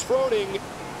 Rich Froning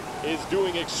is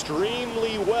doing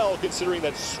extremely well considering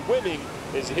that swimming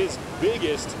is his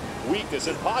biggest weakness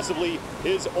and possibly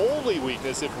his only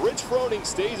weakness. If Rich Froning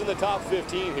stays in the top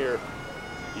 15 here,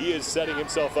 he is setting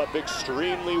himself up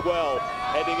extremely well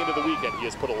heading into the weekend. He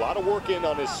has put a lot of work in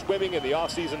on his swimming in the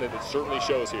offseason, and it certainly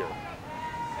shows here.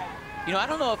 You know, I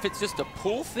don't know if it's just a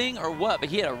pool thing or what, but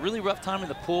he had a really rough time in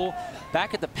the pool.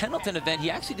 Back at the Pendleton event, he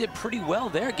actually did pretty well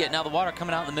there, getting out of the water,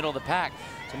 coming out in the middle of the pack.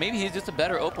 So maybe he's just a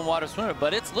better open water swimmer,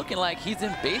 but it's looking like he's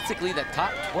in basically the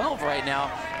top 12 right now,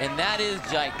 and that is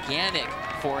gigantic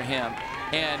for him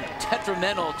and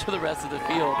detrimental to the rest of the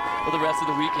field for the rest of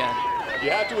the weekend. You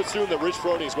have to assume that Rich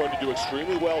Froning is going to do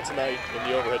extremely well tonight in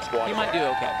the overhead squat. He might do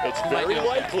okay. It's very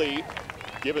likely,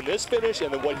 given this finish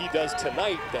and then what he does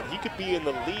tonight, that he could be in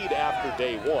the lead after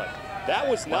day 1. That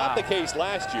was not the case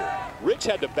last year. Rich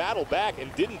had to battle back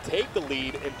and didn't take the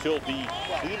lead until the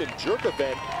clean and jerk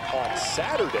event on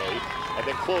Saturday, and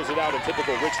then close it out in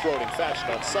typical Rich Froning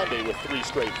fashion on Sunday with 3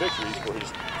 straight victories for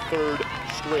his 3rd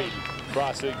straight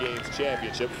CrossFit Games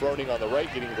championship. Froning on the right,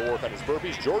 getting to work on his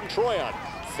burpees. Jordan Troyon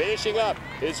finishing up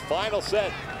his final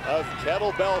set of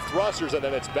kettlebell thrusters, and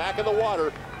then it's back in the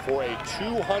water for a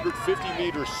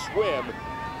 250-meter swim.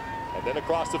 And then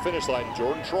across the finish line,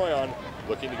 Jordan Troyon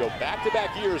looking to go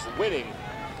back-to-back years winning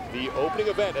the opening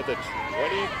event at the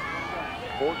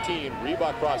 2014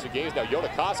 Reebok CrossFit Games. Now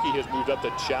Yonakoski has moved up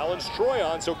to challenge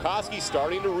Troyon, so Koski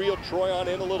starting to reel Troyon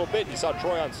in a little bit. You saw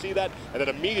Troyon see that and then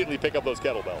immediately pick up those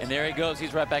kettlebells. And there he goes,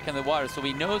 he's right back in the water. So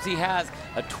he knows he has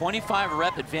a 25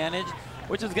 rep advantage,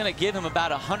 which is going to give him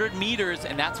about 100 meters,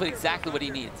 and that's exactly what he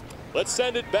needs. Let's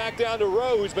send it back down to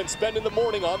Rowe, who's been spending the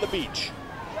morning on the beach.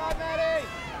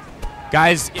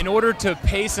 Guys, in order to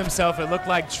pace himself, it looked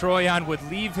like Troyon would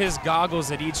leave his goggles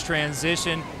at each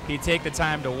transition. He'd take the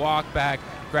time to walk back,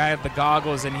 grab the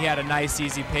goggles, and he had a nice,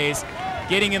 easy pace.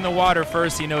 Getting in the water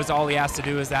first, he knows all he has to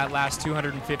do is that last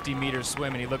 250-meter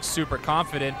swim, and he looks super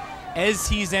confident. As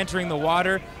he's entering the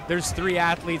water, there's 3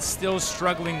 athletes still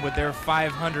struggling with their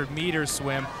 500-meter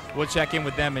swim. We'll check in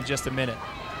with them in just a minute.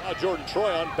 Now Jordan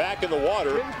Troyon back in the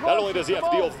water. Not only does he have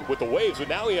to deal with the waves, but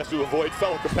now he has to avoid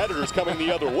fellow competitors coming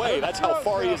the other way. That's how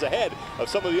far he is ahead of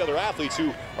some of the other athletes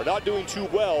who are not doing too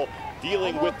well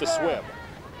dealing with the swim.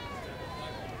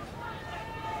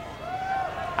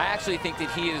 I actually think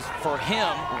that he is, for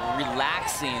him,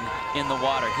 relaxing in the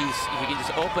water. He can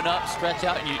just open up, stretch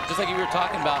out, and just like you were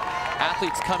talking about,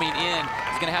 athletes coming in,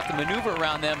 he's going to have to maneuver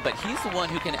around them, but he's the one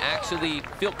who can actually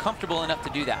feel comfortable enough to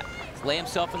do that. Just lay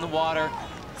himself in the water,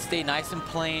 stay nice and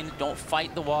plain, don't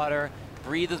fight the water,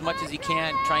 breathe as much as he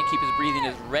can, try and keep his breathing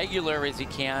as regular as he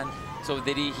can so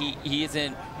that he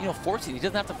isn't, forcing. He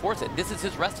doesn't have to force it. This is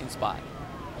his resting spot.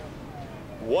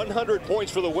 100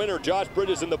 points for the winner. Josh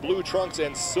Bridges in the blue trunks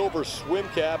and silver swim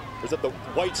cap. Or is that the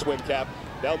white swim cap?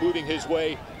 Now moving his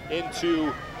way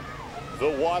into the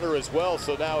water as well.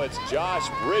 So now it's Josh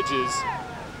Bridges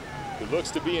who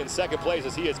looks to be in second place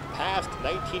as he has passed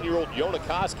 19-year-old Yona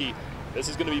Koski. This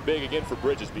is going to be big again for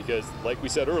Bridges because, like we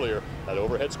said earlier, that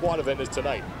overhead squat event is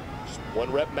tonight. Just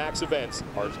 1-rep max events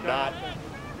are not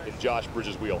in Josh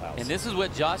Bridges' wheelhouse. And this is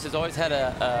what Josh has always had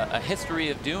a history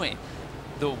of doing.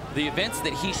 The events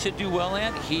that he should do well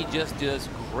in, he just does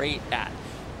great at.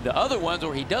 The other ones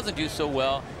where he doesn't do so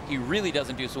well, he really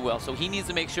doesn't do so well. So he needs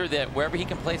to make sure that wherever he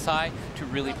can place high, to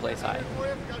really place high.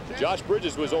 Josh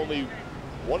Bridges was only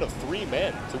one of 3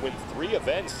 men to win 3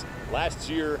 events last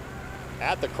year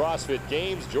at the CrossFit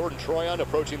Games. Jordan Troyan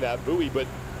approaching that buoy, but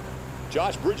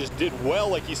Josh Bridges did well,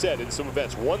 like you said, in some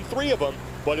events. Won 3 of them,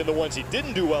 but in the ones he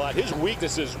didn't do well at, his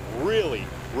weaknesses really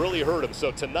hurt him.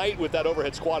 So tonight with that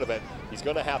overhead squat event, he's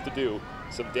going to have to do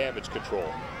some damage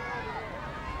control.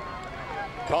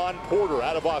 Con Porter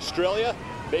out of Australia,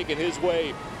 making his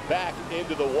way back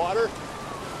into the water.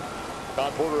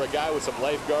 Con Porter, a guy with some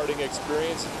lifeguarding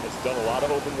experience, has done a lot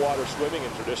of open water swimming,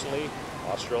 and traditionally,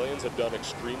 Australians have done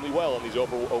extremely well in these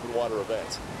open water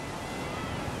events.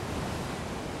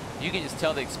 You can just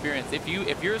tell the experience. If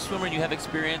you're a swimmer and you have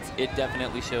experience, it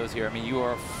definitely shows here. I mean, you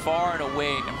are far and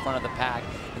away in front of the pack,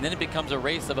 and then it becomes a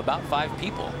race of about 5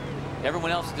 people.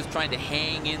 Everyone else is just trying to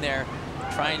hang in there,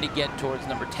 trying to get towards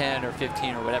number 10 or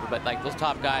 15 or whatever. But like those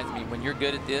top guys, I mean, when you're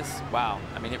good at this, wow,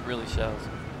 I mean, it really shows.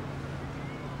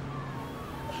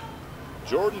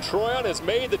 Jordan Troyan has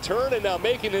made the turn and now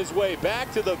making his way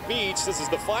back to the beach. This is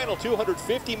the final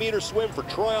 250-meter swim for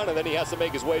Troyan, and then he has to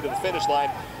make his way to the finish line,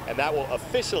 and that will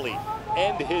officially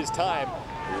end his time.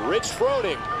 Rich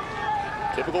Froning,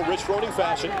 typical Rich Froning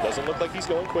fashion, doesn't look like he's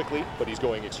going quickly, but he's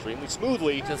going extremely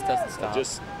smoothly. Just doesn't stop.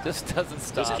 Just doesn't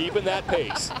stop. Just keeping that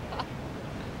pace.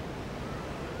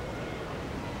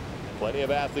 Plenty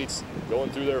of athletes going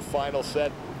through their final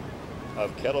set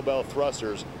of kettlebell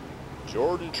thrusters.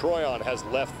 Jordan Troyan has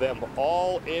left them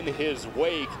all in his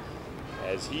wake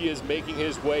as he is making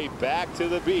his way back to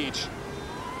the beach.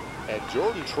 And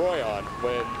Jordan Troyan,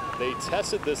 when they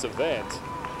tested this event,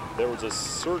 there was a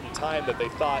certain time that they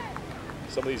thought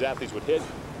some of these athletes would hit.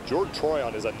 Jordan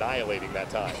Troyan is annihilating that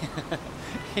time.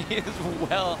 He is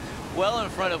well in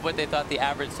front of what they thought the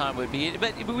average time would be,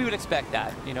 but we would expect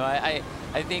that. You know, I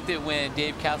think that when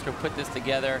Dave Castro put this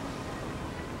together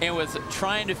and was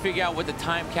trying to figure out what the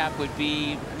time cap would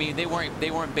be, I mean, they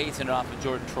weren't basing it off of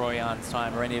Jordan Troyan's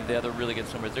time or any of the other really good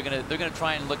swimmers. They're gonna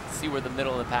try and look to see where the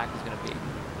middle of the pack is gonna be.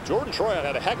 Jordan Troyan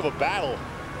had a heck of a battle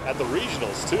at the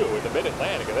regionals too in the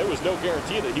Mid-Atlantic, and there was no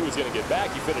guarantee that he was going to get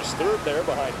back. He finished 3rd there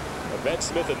behind Ben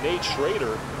Smith and Nate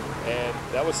Schrader, and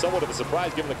that was somewhat of a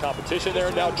surprise given the competition there.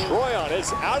 And now Troyan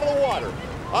is out of the water,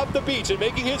 up the beach, and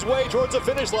making his way towards the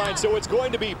finish line. So it's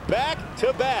going to be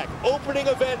back-to-back opening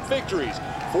event victories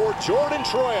for Jordan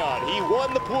Troyan. He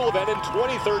won the pool event in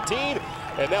 2013,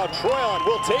 and now Troyan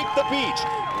will take the beach.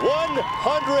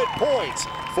 100 points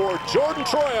for Jordan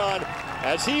Troyan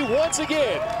as he once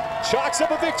again chalks up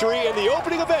a victory in the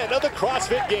opening event of the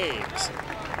CrossFit Games.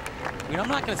 You know, I'm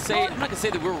not going to say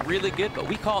that we're really good, but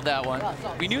we called that one.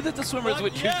 We knew that the swimmers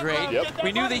would do great. Yep.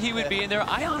 We knew that he would be in there.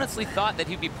 I honestly thought that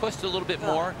he'd be pushed a little bit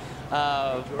more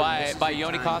by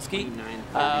Yona Koski.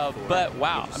 But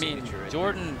wow, I mean,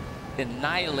 Jordan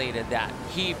annihilated that.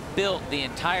 He built the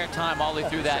entire time all the way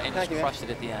through that and just crushed it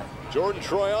at the end. Jordan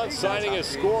Troyan signing his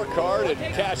scorecard and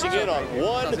cashing in on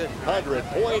 100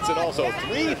 points and also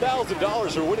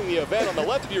 $3,000 for winning the event. On the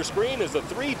left of your screen is the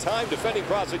 3-time defending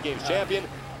CrossFit Games champion.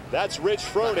 That's Rich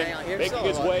Froning making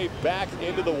his way back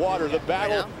into the water. The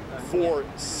battle for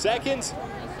 2nd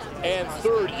and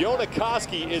 3rd. Yona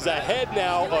Koski is ahead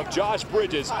now of Josh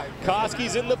Bridges.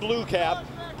 Koski's in the blue cap.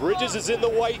 Bridges is in the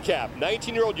white cap.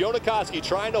 19-year-old Yona Koski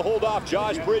trying to hold off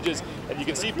Josh Bridges. And you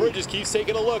can see Bridges keeps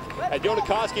taking a look at Yona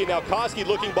Koski. Now Koski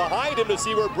looking behind him to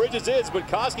see where Bridges is, but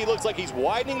Koski looks like he's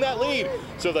widening that lead.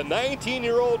 So the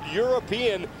 19-year-old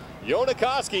European Yona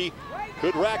Koski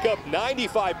could rack up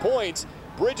 95 points.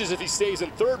 Bridges, if he stays in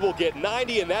 3rd, will get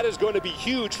 90, and that is going to be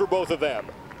huge for both of them.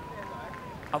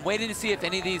 I'm waiting to see if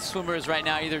any of these swimmers right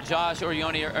now, either Josh or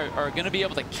Yoni, are going to be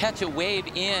able to catch a wave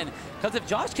in. Because if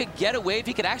Josh could get a wave,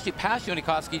 he could actually pass Yona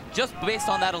Koski just based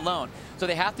on that alone. So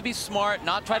they have to be smart,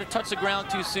 not try to touch the ground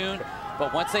too soon.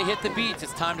 But once they hit the beach,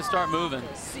 it's time to start moving.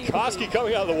 Koski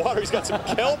coming out of the water, he's got some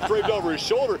kelp draped over his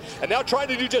shoulder, and now trying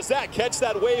to do just that, catch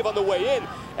that wave on the way in,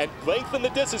 and lengthen the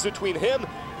distance between him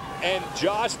and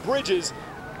Josh Bridges.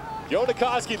 Yona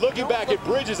Koski looking back at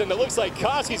Bridges, and it looks like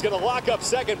Koski's going to lock up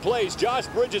 2nd place. Josh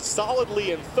Bridges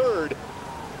solidly in 3rd.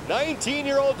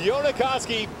 19-year-old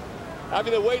Jonikoski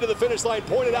having the way to the finish line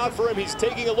pointed out for him. He's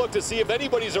taking a look to see if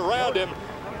anybody's around him,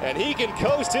 and he can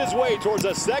coast his way towards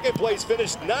a second place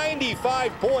finish.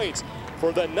 95 points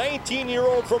for the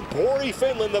 19-year-old from Pori,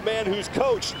 Finland, the man who's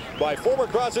coached by former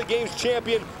CrossFit Games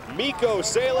champion Mikko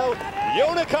Salo.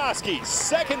 Jonikoski,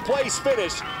 second place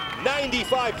finish,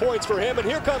 95 points for him. And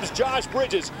here comes Josh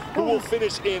Bridges, who will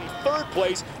finish in third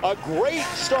place. A great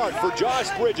start for Josh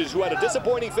Bridges, who had a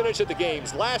disappointing finish at the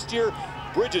games last year.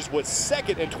 Bridges was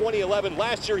second in 2011.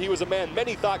 Last year, he was a man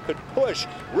many thought could push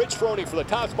Rich Froning for the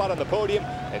top spot on the podium.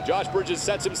 And Josh Bridges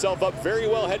sets himself up very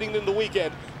well heading into the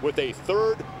weekend with a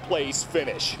third place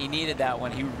finish. He needed that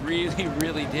one. He really,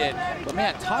 really did. But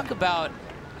man, talk about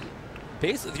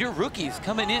basically your rookies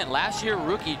coming in. Last year,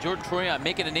 rookie Jordan Troyan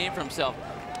making a name for himself.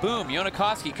 Boom,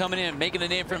 Jonikoski coming in, making a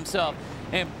name for himself.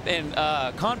 And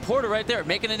Con Porter right there,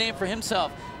 making a name for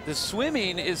himself. The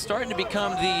swimming is starting to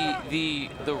become the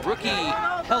rookie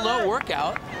hello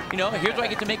workout. You know, here's where I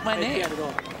get to make my name.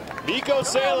 Mikko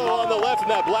Salo on the left in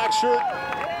that black shirt,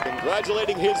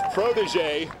 congratulating his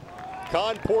protege.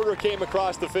 Con Porter came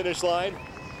across the finish line.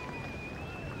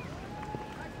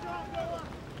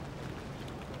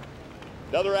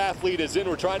 Another athlete is in.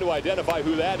 We're trying to identify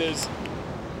who that is.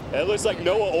 It looks like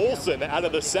Noah Olson out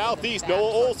of the Southeast. Noah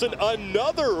Olson,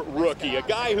 another rookie, a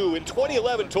guy who in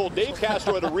 2011 told Dave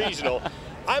Castro at a regional,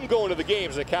 I'm going to the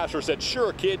games. And Castro said,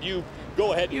 sure, kid, you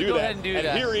go ahead and do that.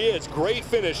 And here he is. Great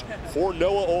finish for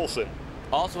Noah Olson.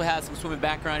 Also has some swimming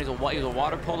background. He's a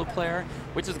water polo player,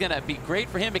 which is going to be great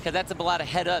for him because that's a lot of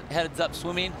heads up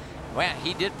swimming. Man,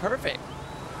 he did perfect.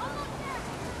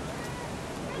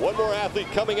 One more athlete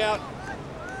coming out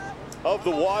of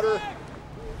the water.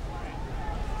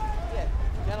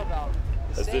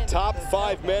 As the top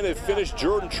 5 men have finished,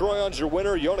 Jordan Troyan's your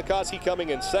winner. Jonikoski coming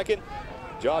in second.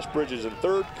 Josh Bridges in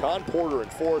third. Con Porter in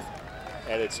fourth.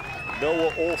 And it's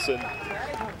Noah Olson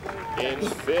in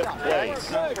fifth place.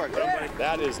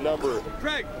 That is number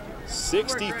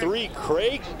 63,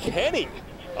 Craig Kenny.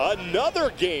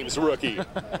 Another Games rookie.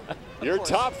 Your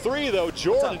top 3, though,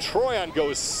 Jordan Troyan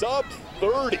goes sub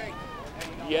 30.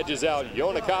 He edges out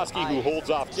Jonikoski, who holds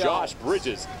off Josh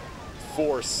Bridges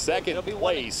for second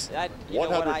place.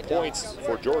 100 points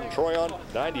for Jordan Troyan,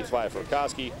 95 for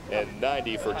Koski, and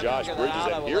 90 for Josh Bridges.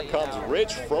 And here comes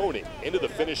Rich Froning into the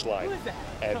finish line.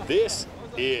 And this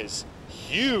is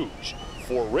huge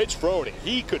for Rich Froning.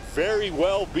 He could very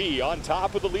well be on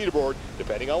top of the leaderboard,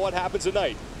 depending on what happens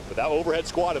tonight. But that overhead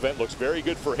squat event looks very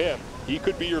good for him. He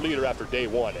could be your leader after day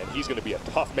one, and he's going to be a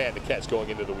tough man to catch going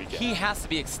into the weekend. He has to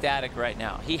be ecstatic right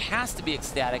now. He has to be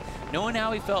ecstatic, knowing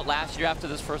how he felt last year after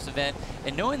this first event,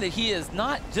 and knowing that he's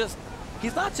not just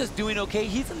doing okay,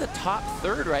 he's in the top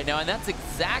third right now, and that's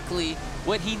exactly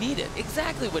what he needed.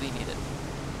 Exactly what he needed.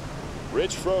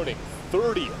 Rich Froning,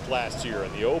 30th last year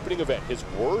in the opening event, his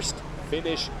worst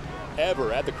finish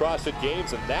ever at the CrossFit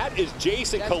Games, and that is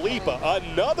Jason Kalipa,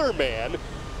 another man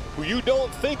who you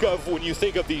don't think of when you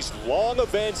think of these long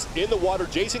events in the water.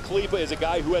 Jason Kalipa is a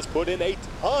guy who has put in a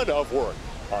ton of work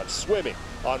on swimming,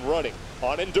 on running,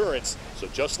 on endurance. So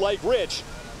just like Rich,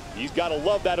 he's got to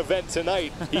love that event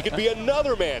tonight. He could be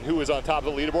another man who is on top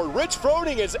of the leaderboard. Rich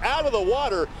Froning is out of the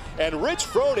water, and Rich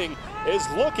Froning is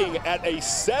looking at a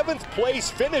 7th place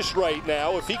finish right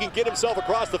now if he can get himself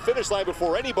across the finish line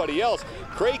before anybody else.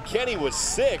 Craig Kenny was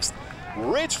 6th.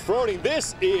 Rich Froning,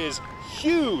 this is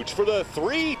huge for the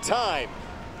 3-time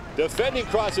defending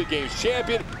CrossFit Games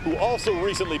champion, who also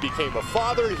recently became a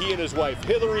father. He and his wife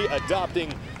Hillary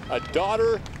adopting a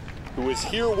daughter who is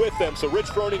here with them. So Rich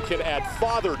Froning can add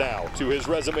father now to his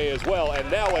resume as well. And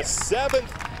now a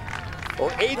 7th or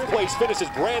 8th place finish as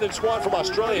Brandon Swan from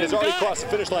Australia has already crossed the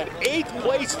finish line. 8th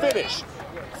place finish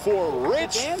for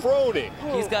Rich Froning.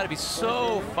 He's got to be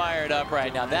so fired up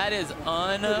right now. That is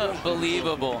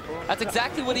unbelievable. That's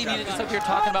exactly what he needed, just like you're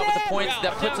talking about with the points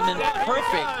that puts him in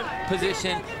perfect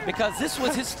position, because this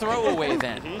was his throwaway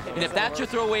event. And if that's your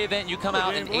throwaway event, you come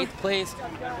out in 8th place,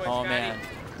 oh man.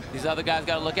 These other guys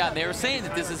got to look out. And they were saying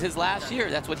that this is his last year.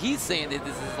 That's what he's saying, that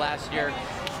this is his last year.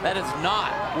 That is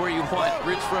not where you want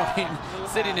Rich Froning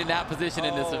sitting in that position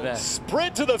in this event.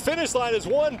 Sprint to the finish line as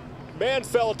one man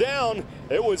fell down.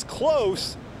 It was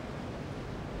close.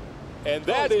 And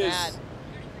that is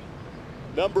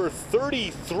number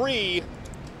 33,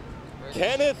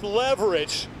 Kenneth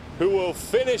Leverich, who will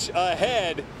finish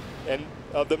ahead and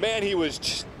of the man he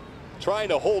was trying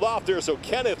to hold off there. So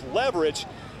Kenneth Leverich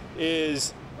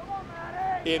is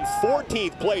in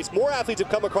 14th place. More athletes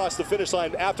have come across the finish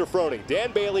line after Froning.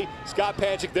 Dan Bailey, Scott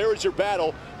Panchik, there is your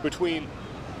battle between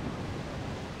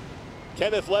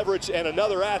Kenneth Leverich and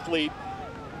another athlete.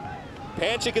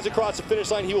 Panchik is across the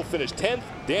finish line. He will finish 10th.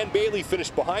 Dan Bailey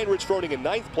finished behind Rich Froning in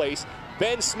 9th place.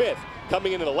 Ben Smith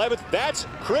coming in 11th. That's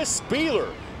Chris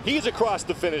Spieler. He's across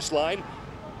the finish line.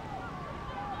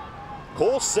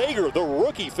 Cole Sager, the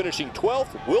rookie, finishing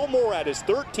 12th. Will Morad is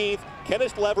 13th.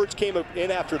 Kenneth Leverage came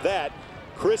in after that.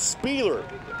 Chris Spieler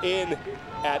in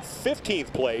at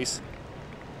 15th place.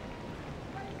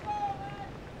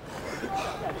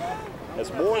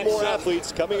 As more and more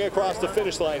athletes coming across the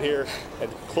finish line here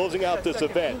and closing out this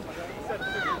event.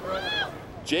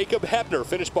 Jacob Hepner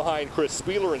finished behind Chris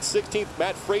Spieler in 16th.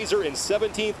 Matt Fraser in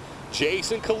 17th.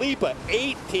 Jason Kalipa,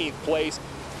 18th place.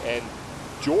 And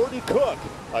Jordan Cook,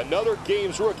 another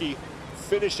Games rookie,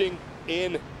 finishing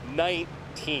in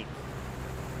 19th.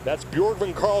 That's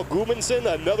Björgvin Carl Gudmundsson,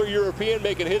 another European,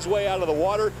 making his way out of the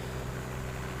water.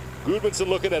 Gudmundsson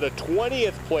looking at a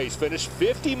 20th place finish,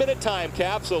 50-minute time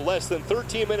cap, so less than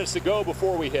 13 minutes to go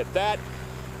before we hit that.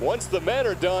 Once the men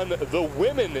are done, the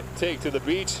women take to the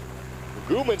beach.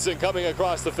 Gudmundsson coming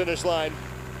across the finish line,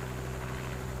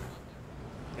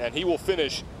 and he will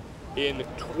finish in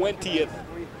 20th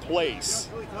place.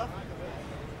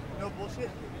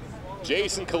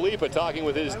 Jason Kalipa talking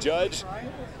with his judge,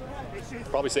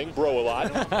 probably saying bro a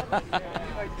lot.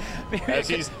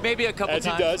 maybe a couple as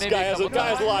times. He does. Guy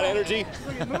has a lot of energy.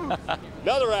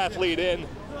 Another athlete in,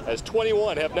 as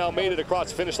 21 have now made it across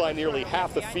the finish line, nearly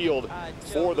half the field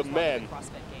for the men.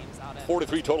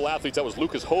 43 total athletes. That was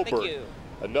Lucas Hoper,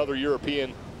 another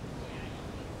European,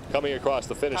 coming across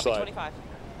the finish line. 25.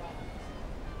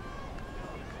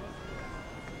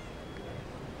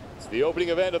 The opening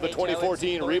event of the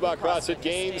 2014 Reebok CrossFit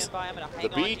Games, the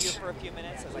beach.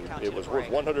 It was worth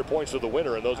 100 points to the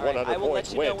winner, and those 100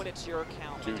 points went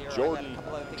to Jordan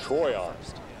Troyon.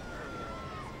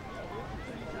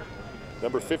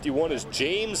 Number 51 is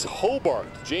James Hobart.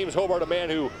 James Hobart, a man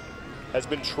who has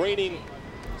been training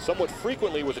somewhat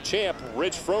frequently with the champ,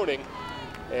 Rich Froning.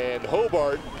 And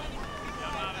Hobart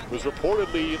was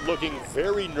reportedly looking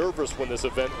very nervous when this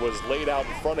event was laid out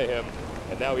in front of him.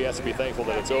 And now he has to be thankful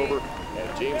that it's over.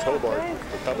 And James Hobart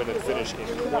will come in and finish in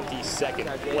 22nd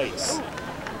place.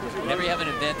 Whenever you have an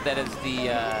event that is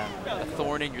a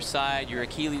thorn in your side, your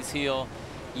Achilles heel,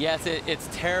 yes, it's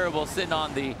terrible sitting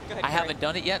on the I haven't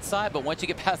done it yet side, but once you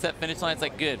get past that finish line, it's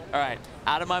like, good, all right,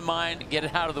 out of my mind, get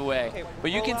it out of the way.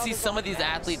 But you can see some of these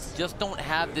athletes just don't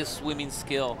have this swimming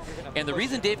skill. And the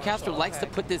reason Dave Castro likes to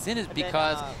put this in is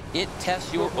because it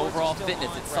tests your overall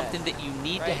fitness. It's something that you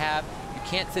need to have.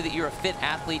 You can't say that you're a fit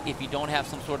athlete if you don't have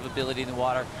some sort of ability in the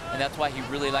water, and that's why he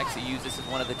really likes to use this as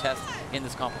one of the tests in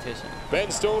this competition. Ben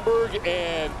Stoneberg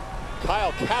and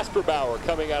Kyle Kasperbauer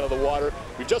coming out of the water.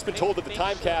 We've just been told that the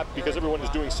time cap, because everyone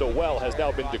is doing so well, has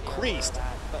now been decreased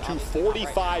to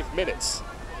 45 minutes.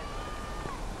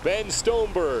 Ben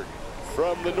Stoneberg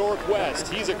from the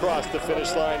Northwest, he's across the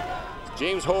finish line.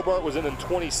 James Hobart was in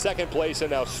 22nd place,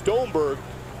 and now Stoneberg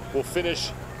will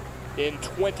finish in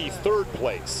 23rd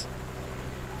place.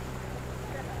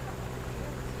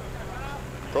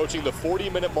 Approaching the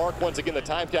 40-minute mark. Once again, the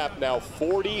time cap now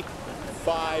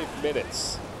 45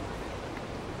 minutes.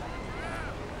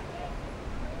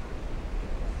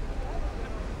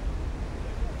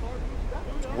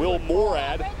 Will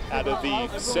Morad out of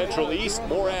the Central East.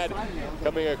 Morad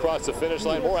coming across the finish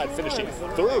line. Morad finishing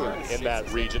 3rd in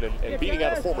that region and beating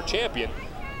out a former champion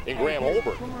in Graham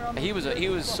Holberg. He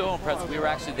was so impressive. We were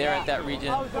actually there at that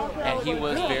region, and he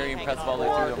was very impressive all the way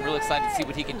through. I'm really excited to see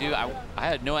what he can do. I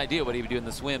had no idea what he would do in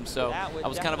the swim, so that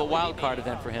was kind of a wild card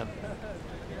event for him.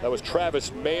 That was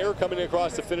Travis Mayer coming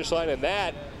across the finish line, and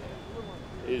that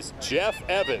is Jeff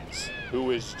Evans, who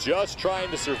is just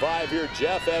trying to survive here.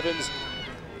 Jeff Evans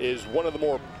is one of the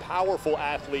more powerful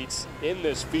athletes in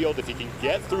this field. If he can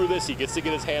get through this, he gets to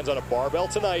get his hands on a barbell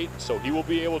tonight, so he will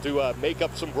be able to make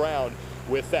up some ground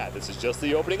with that. This is just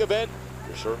the opening event.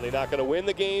 You're certainly not going to win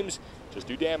the games. Just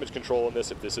do damage control in this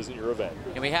if this isn't your event.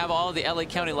 And we have all of the LA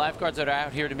County lifeguards that are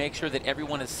out here to make sure that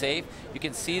everyone is safe. You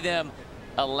can see them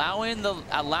allowing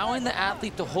the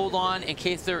athlete to hold on in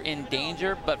case they're in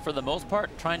danger, but for the most part,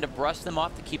 trying to brush them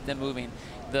off to keep them moving.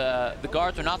 The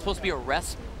guards are not supposed to be a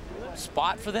rest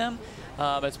spot for them.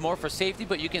 It's more for safety,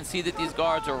 but you can see that these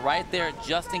guards are right there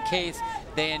just in case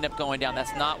they end up going down.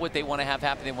 That's not what they want to have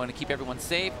happen. They want to keep everyone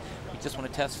safe. We just want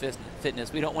to test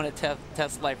fitness. We don't want to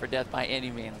test life or death by any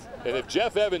means. And if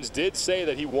Jeff Evans did say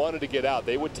that he wanted to get out,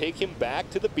 they would take him back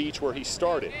to the beach where he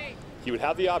started. He would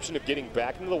have the option of getting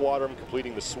back into the water and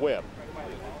completing the swim.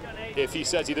 If he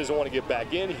says he doesn't want to get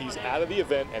back in, he's out of the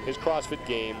event and his CrossFit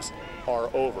Games are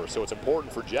over. So it's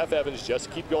important for Jeff Evans just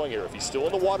to keep going here. If he's still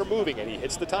in the water moving and he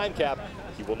hits the time cap,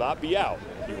 he will not be out.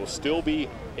 He will still be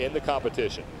in the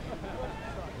competition.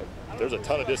 there's a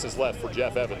ton of distance left for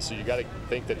Jeff Evans, so you got to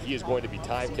think that he is going to be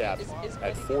time capped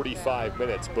at 45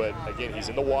 minutes. But again, he's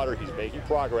in the water, he's making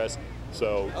progress,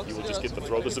 so he will just get to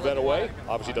throw this event away.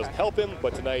 Obviously, it doesn't help him,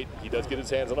 but tonight he does get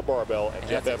his hands on a barbell, and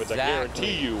Jeff Evans, I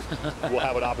guarantee you, will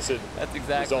have an opposite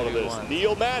result of this.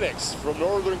 Neil Maddox from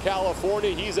Northern California,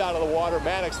 he's out of the water.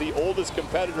 Maddox, the oldest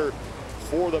competitor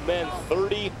for the men,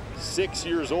 36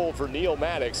 years old for Neil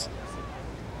Maddox.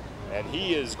 And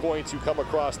he is going to come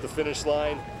across the finish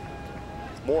line.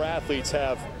 More athletes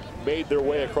have made their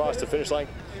way across the finish line.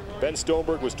 Ben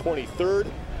Stoneberg was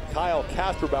 23rd. Kyle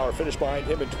Kasperbauer finished behind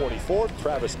him in 24th.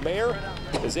 Travis Mayer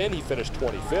is in, he finished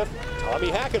 25th. Tommy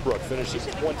Hackenbrook finished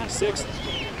 26th.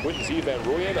 Quinton Z. Van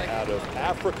Rooyen out of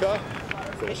Africa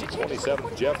finished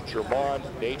 27th. Jeff Germond,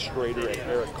 Nate Schrader, and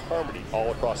Eric Carmody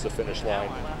all across the finish line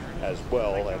as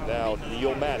well. And now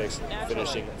Neil Maddox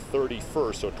finishing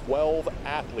 31st. So 12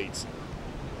 athletes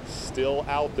still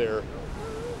out there.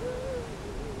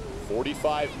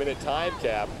 45-minute time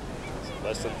cap.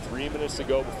 Less than 3 minutes to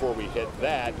go before we hit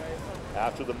that.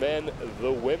 After the men,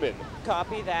 the women.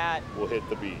 Copy that. Will hit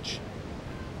the beach.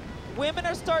 Women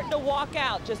are starting to walk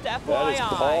out, just FYI. That is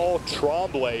Paul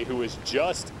Tremblay, who is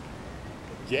just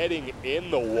getting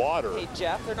in the water. Hey,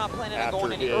 Jeff, they're not planning on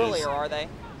going any earlier, are they?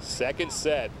 Second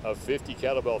set of 50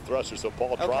 kettlebell thrusters. So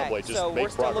Paul Tremblay just make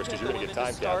progress because you're going to get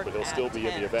time capped, but he'll still be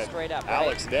in the event. Up,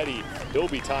 Alex Nettie, he'll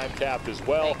be time capped as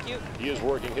well. Thank you. He is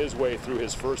working his way through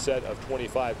his first set of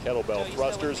 25 kettlebell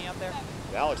thrusters.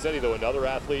 And Alex Nettie, though, another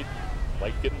athlete,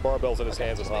 like getting barbells in his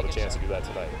hands, and he'll have a chance to do that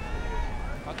tonight.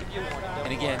 I'll give you one.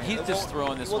 And again, he's just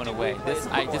throwing this one away.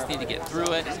 I just need to get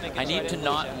through it. I need to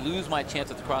not lose my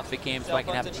chance at the CrossFit Games so I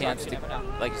can have a chance to,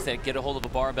 like you said, get a hold of a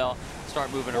barbell,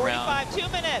 start moving around. 2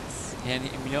 minutes. And,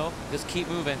 you know, just keep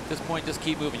moving. At this point, just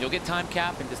keep moving. You'll get time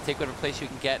cap and just take whatever place you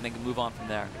can get and then move on from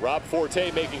there. Rob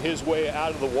Forte making his way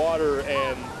out of the water,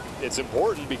 and it's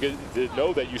important because to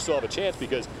know that you still have a chance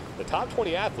because the top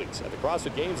 20 athletes at the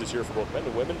CrossFit Games this year for both men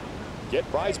and women get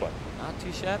prize money. Not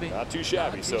too shabby. Not too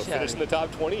shabby. So finish in the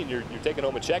top 20 and you're taking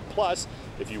home a check. Plus,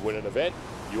 if you win an event,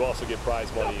 you also get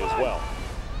prize money as well.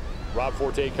 Rob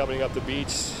Forte coming up the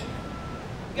beach.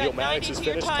 Neil Maddox is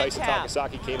finished. Tyson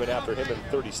Takasaki came in after him in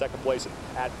 32nd place, and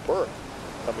Pat Burke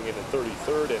coming in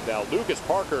 33rd. And now Lucas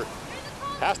Parker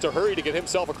has to hurry to get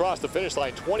himself across the finish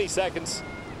line. 20 seconds,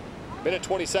 minute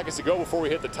 20 seconds to go before we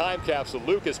hit the time cap. So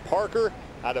Lucas Parker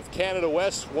out of Canada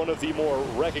West, one of the more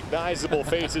recognizable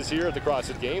faces here at the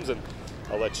CrossFit Games, and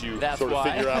I'll let you sort of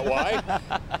figure out why.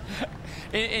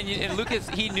 and Lucas,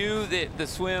 he knew that the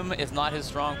swim is not his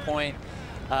strong point.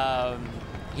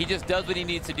 He just does what he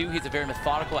needs to do. He's a very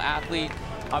methodical athlete.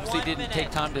 Obviously didn't take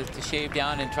time to shave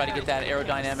down and try to get that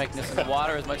aerodynamicness in the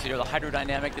water as much as the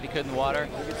hydrodynamic that he could in the water.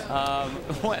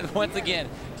 Once again,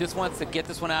 just wants to get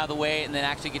this one out of the way and then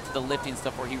actually get to the lifting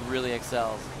stuff where he really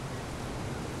excels.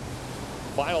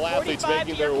 Final athletes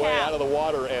making their way out of the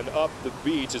water and up the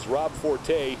beach is Rob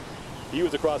Forte. He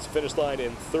was across the finish line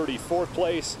in 34th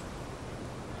place.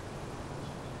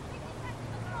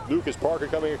 Lucas Parker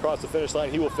coming across the finish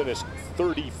line. He will finish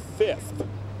 35th.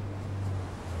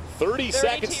 30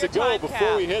 seconds to go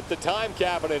before we hit the time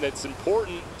cap, and it's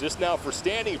important just now for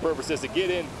standing purposes to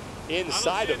get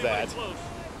inside of that.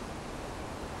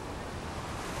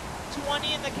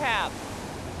 20 in the cap.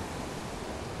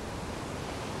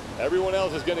 Everyone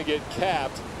else is going to get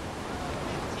capped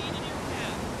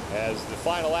as the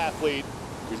final athlete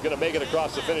who's going to make it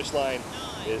across the finish line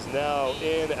is now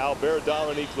in. Albert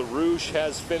Dominique LaRouche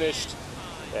has finished,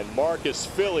 and Marcus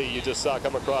Philly, you just saw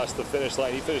come across the finish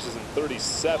line. He finishes in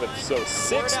 37th. So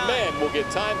 6 men will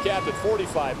get time capped at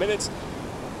 45 minutes.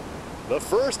 The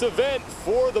first event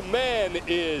for the men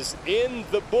is in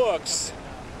the books,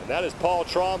 and that is Paul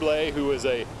Tremblay, who is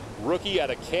a rookie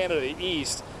out of Canada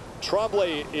East.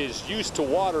 Tremblay is used to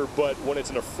water, but when it's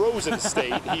in a frozen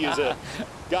state, he is a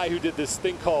guy who did this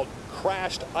thing called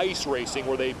crashed ice racing,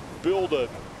 where they build a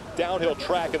downhill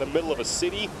track in the middle of a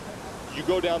city. You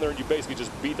go down there and you basically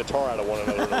just beat the tar out of one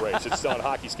another in a race. It's on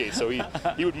hockey skates, so he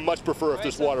would much prefer if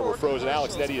this water were frozen.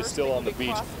 Alex Nettie is still on the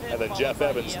beach, and then Jeff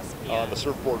Evans on the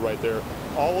surfboard right there.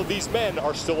 All of these men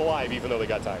are still alive, even though they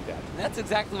got time capped. That's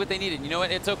exactly what they needed. You know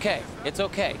what? It's okay. It's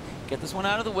okay. Get this one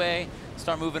out of the way.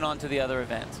 Start moving on to the other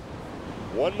events.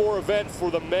 One more event for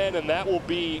the men, and that will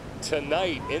be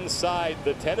tonight inside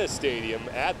the tennis stadium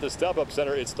at the StubHub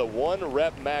Center. It's the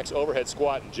 1-rep max overhead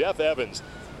squat, and Jeff Evans,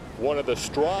 one of the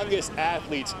strongest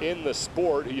athletes in the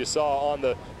sport, who you saw on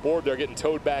the board there getting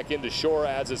towed back into shore,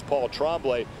 as is Paul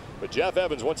Tremblay. But Jeff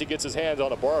Evans, once he gets his hands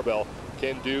on a barbell,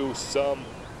 can do some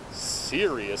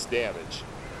serious damage.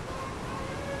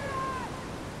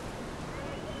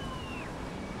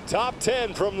 top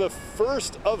 10 from the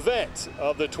first event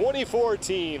of the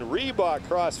 2014 Reebok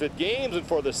CrossFit Games, and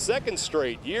for the second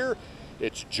straight year,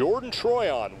 it's Jordan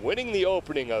Troyan winning the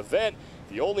opening event,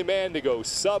 the only man to go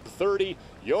sub 30.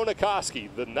 Joona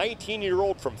Koski, the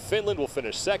 19-year-old from Finland, will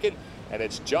finish second, and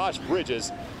it's Josh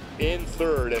Bridges in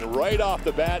third. And right off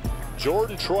the bat,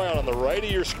 Jordan Troyan on the right of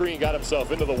your screen got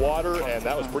himself into the water, and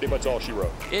that was pretty much all she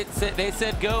wrote. They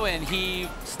said go, and he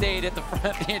stayed at the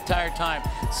front the entire time.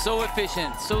 So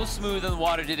efficient, so smooth in the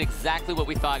water, did exactly what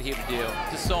we thought he would do.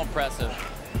 Just so impressive.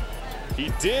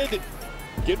 He did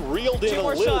get reeled in a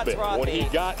little bit when he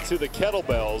got to the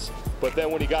kettlebells, but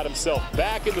then when he got himself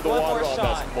back into the water on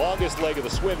that longest leg of the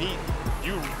swim,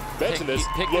 you mentioned this,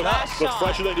 looked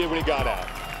fresher than he did when he got out.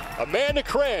 Amanda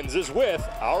Krenz is with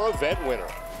our event winner.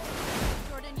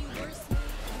 Jordan, you were smooth,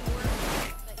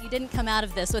 but you didn't come out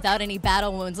of this without any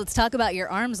battle wounds. Let's talk about your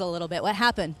arms a little bit. What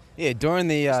happened? Yeah, during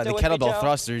the kettlebell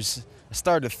thrusters, I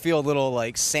started to feel a little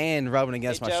like sand rubbing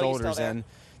against my shoulders, and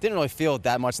didn't really feel it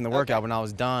that much in the workout. When I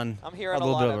was done. I'm hearing a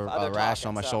little bit of a rash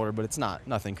on my shoulder, but it's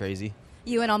nothing crazy.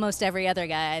 You and almost every other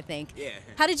guy, I think. Yeah.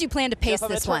 How did you plan to pace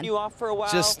this one? You off for a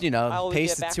while. Just, pace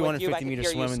the 250-meter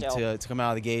swim to come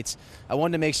out of the gates. I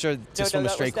wanted to make sure to swim a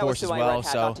straight course as well,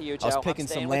 so I was picking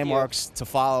some landmarks to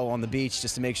follow on the beach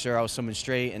just to make sure I was swimming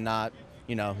straight and not,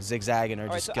 zigzagging or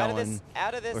just going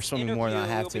or swimming more than I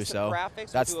have to. So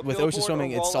that's with ocean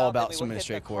swimming, it's all about swimming a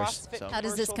straight course. So. How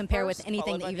does this compare with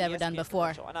anything that you've ever done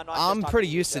before? I'm pretty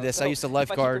used to this. I used to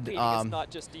lifeguard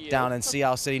down in Sea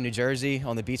Isle City, New Jersey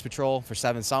on the Beach Patrol for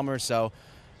 7 summers. So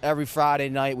every Friday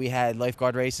night we had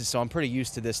lifeguard races, so I'm pretty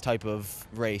used to this type of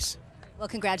race. Well,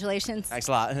 congratulations. Thanks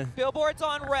a lot. Billboard's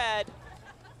on red.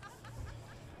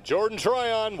 Jordan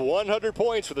Troyan, 100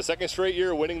 points for the second straight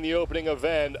year, winning the opening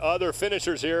event. Other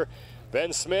finishers here,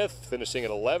 Ben Smith finishing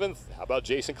at 11th. How about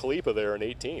Jason Khalipa there in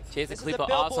 18th? Jason Khalipa,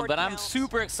 awesome, but I'm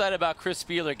super excited about Chris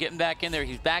Spieler getting back in there.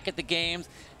 He's back at the games.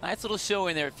 Nice little show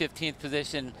in there at 15th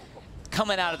position.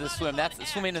 Coming out of the swim, the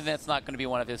swimming event's not going to be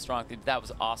one of his strong things. That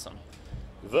was awesome.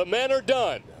 The men are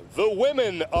done. The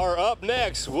women are up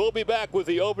next. We'll be back with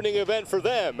the opening event for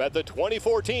them at the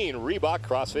 2014 Reebok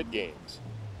CrossFit Games.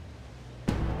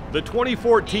 The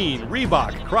 2014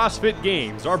 Reebok CrossFit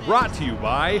Games are brought to you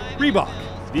by Reebok,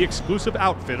 the exclusive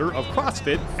outfitter of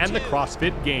CrossFit and the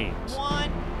CrossFit Games.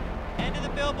 1, end of the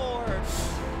billboard.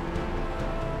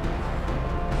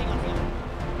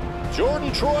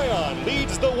 Jordan Troyan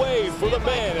leads the way for the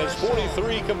men as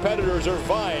 43 competitors are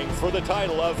vying for the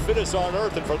title of Fittest On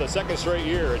Earth, and for the second straight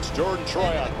year, it's Jordan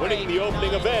Troyan winning the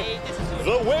opening event.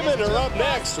 The women are up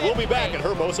next. We'll be back at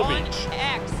Hermosa Beach.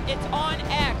 X, it's on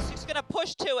X. He's gonna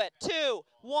push to it. 2,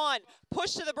 1,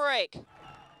 push to the break.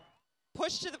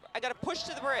 I gotta push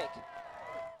to the break.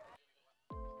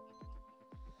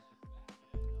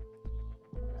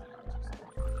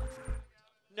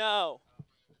 No.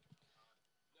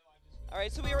 All right,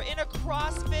 so we are in a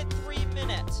CrossFit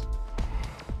 3-minute.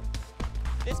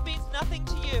 This means nothing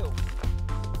to you.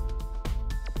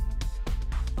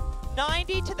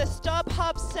 90 to the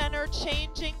StubHub Center,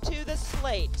 changing to the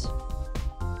slate.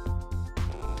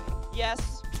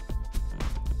 Yes.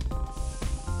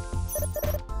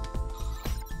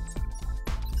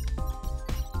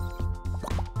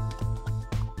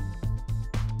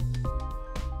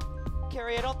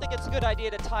 Carrie, I don't think it's a good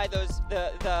idea to tie the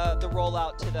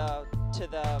rollout to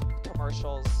the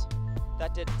commercials.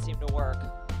 That didn't seem to work.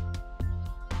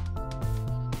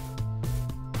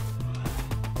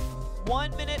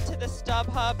 1 minute to the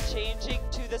StubHub, changing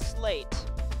to the slate.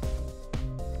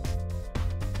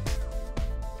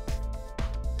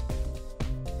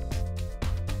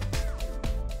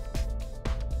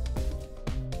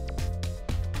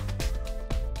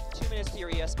 To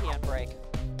your ESPN break.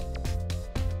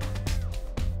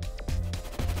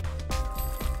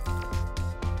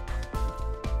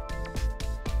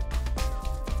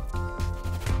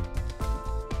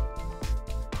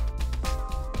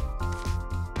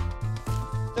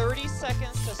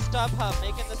 Seconds to StubHub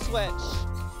making the switch.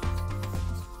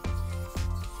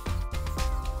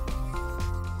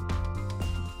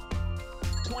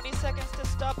 Seconds to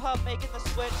StubHub making the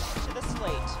switch to the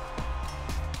slate.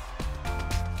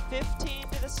 15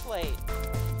 to the slate.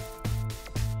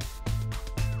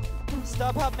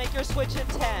 StubHub, make your switch in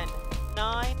 10,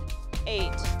 9,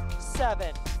 8,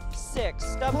 7, 6.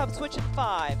 StubHub switch in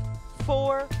 5,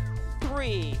 4,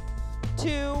 3,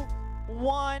 2,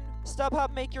 1.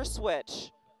 StubHub, make your switch.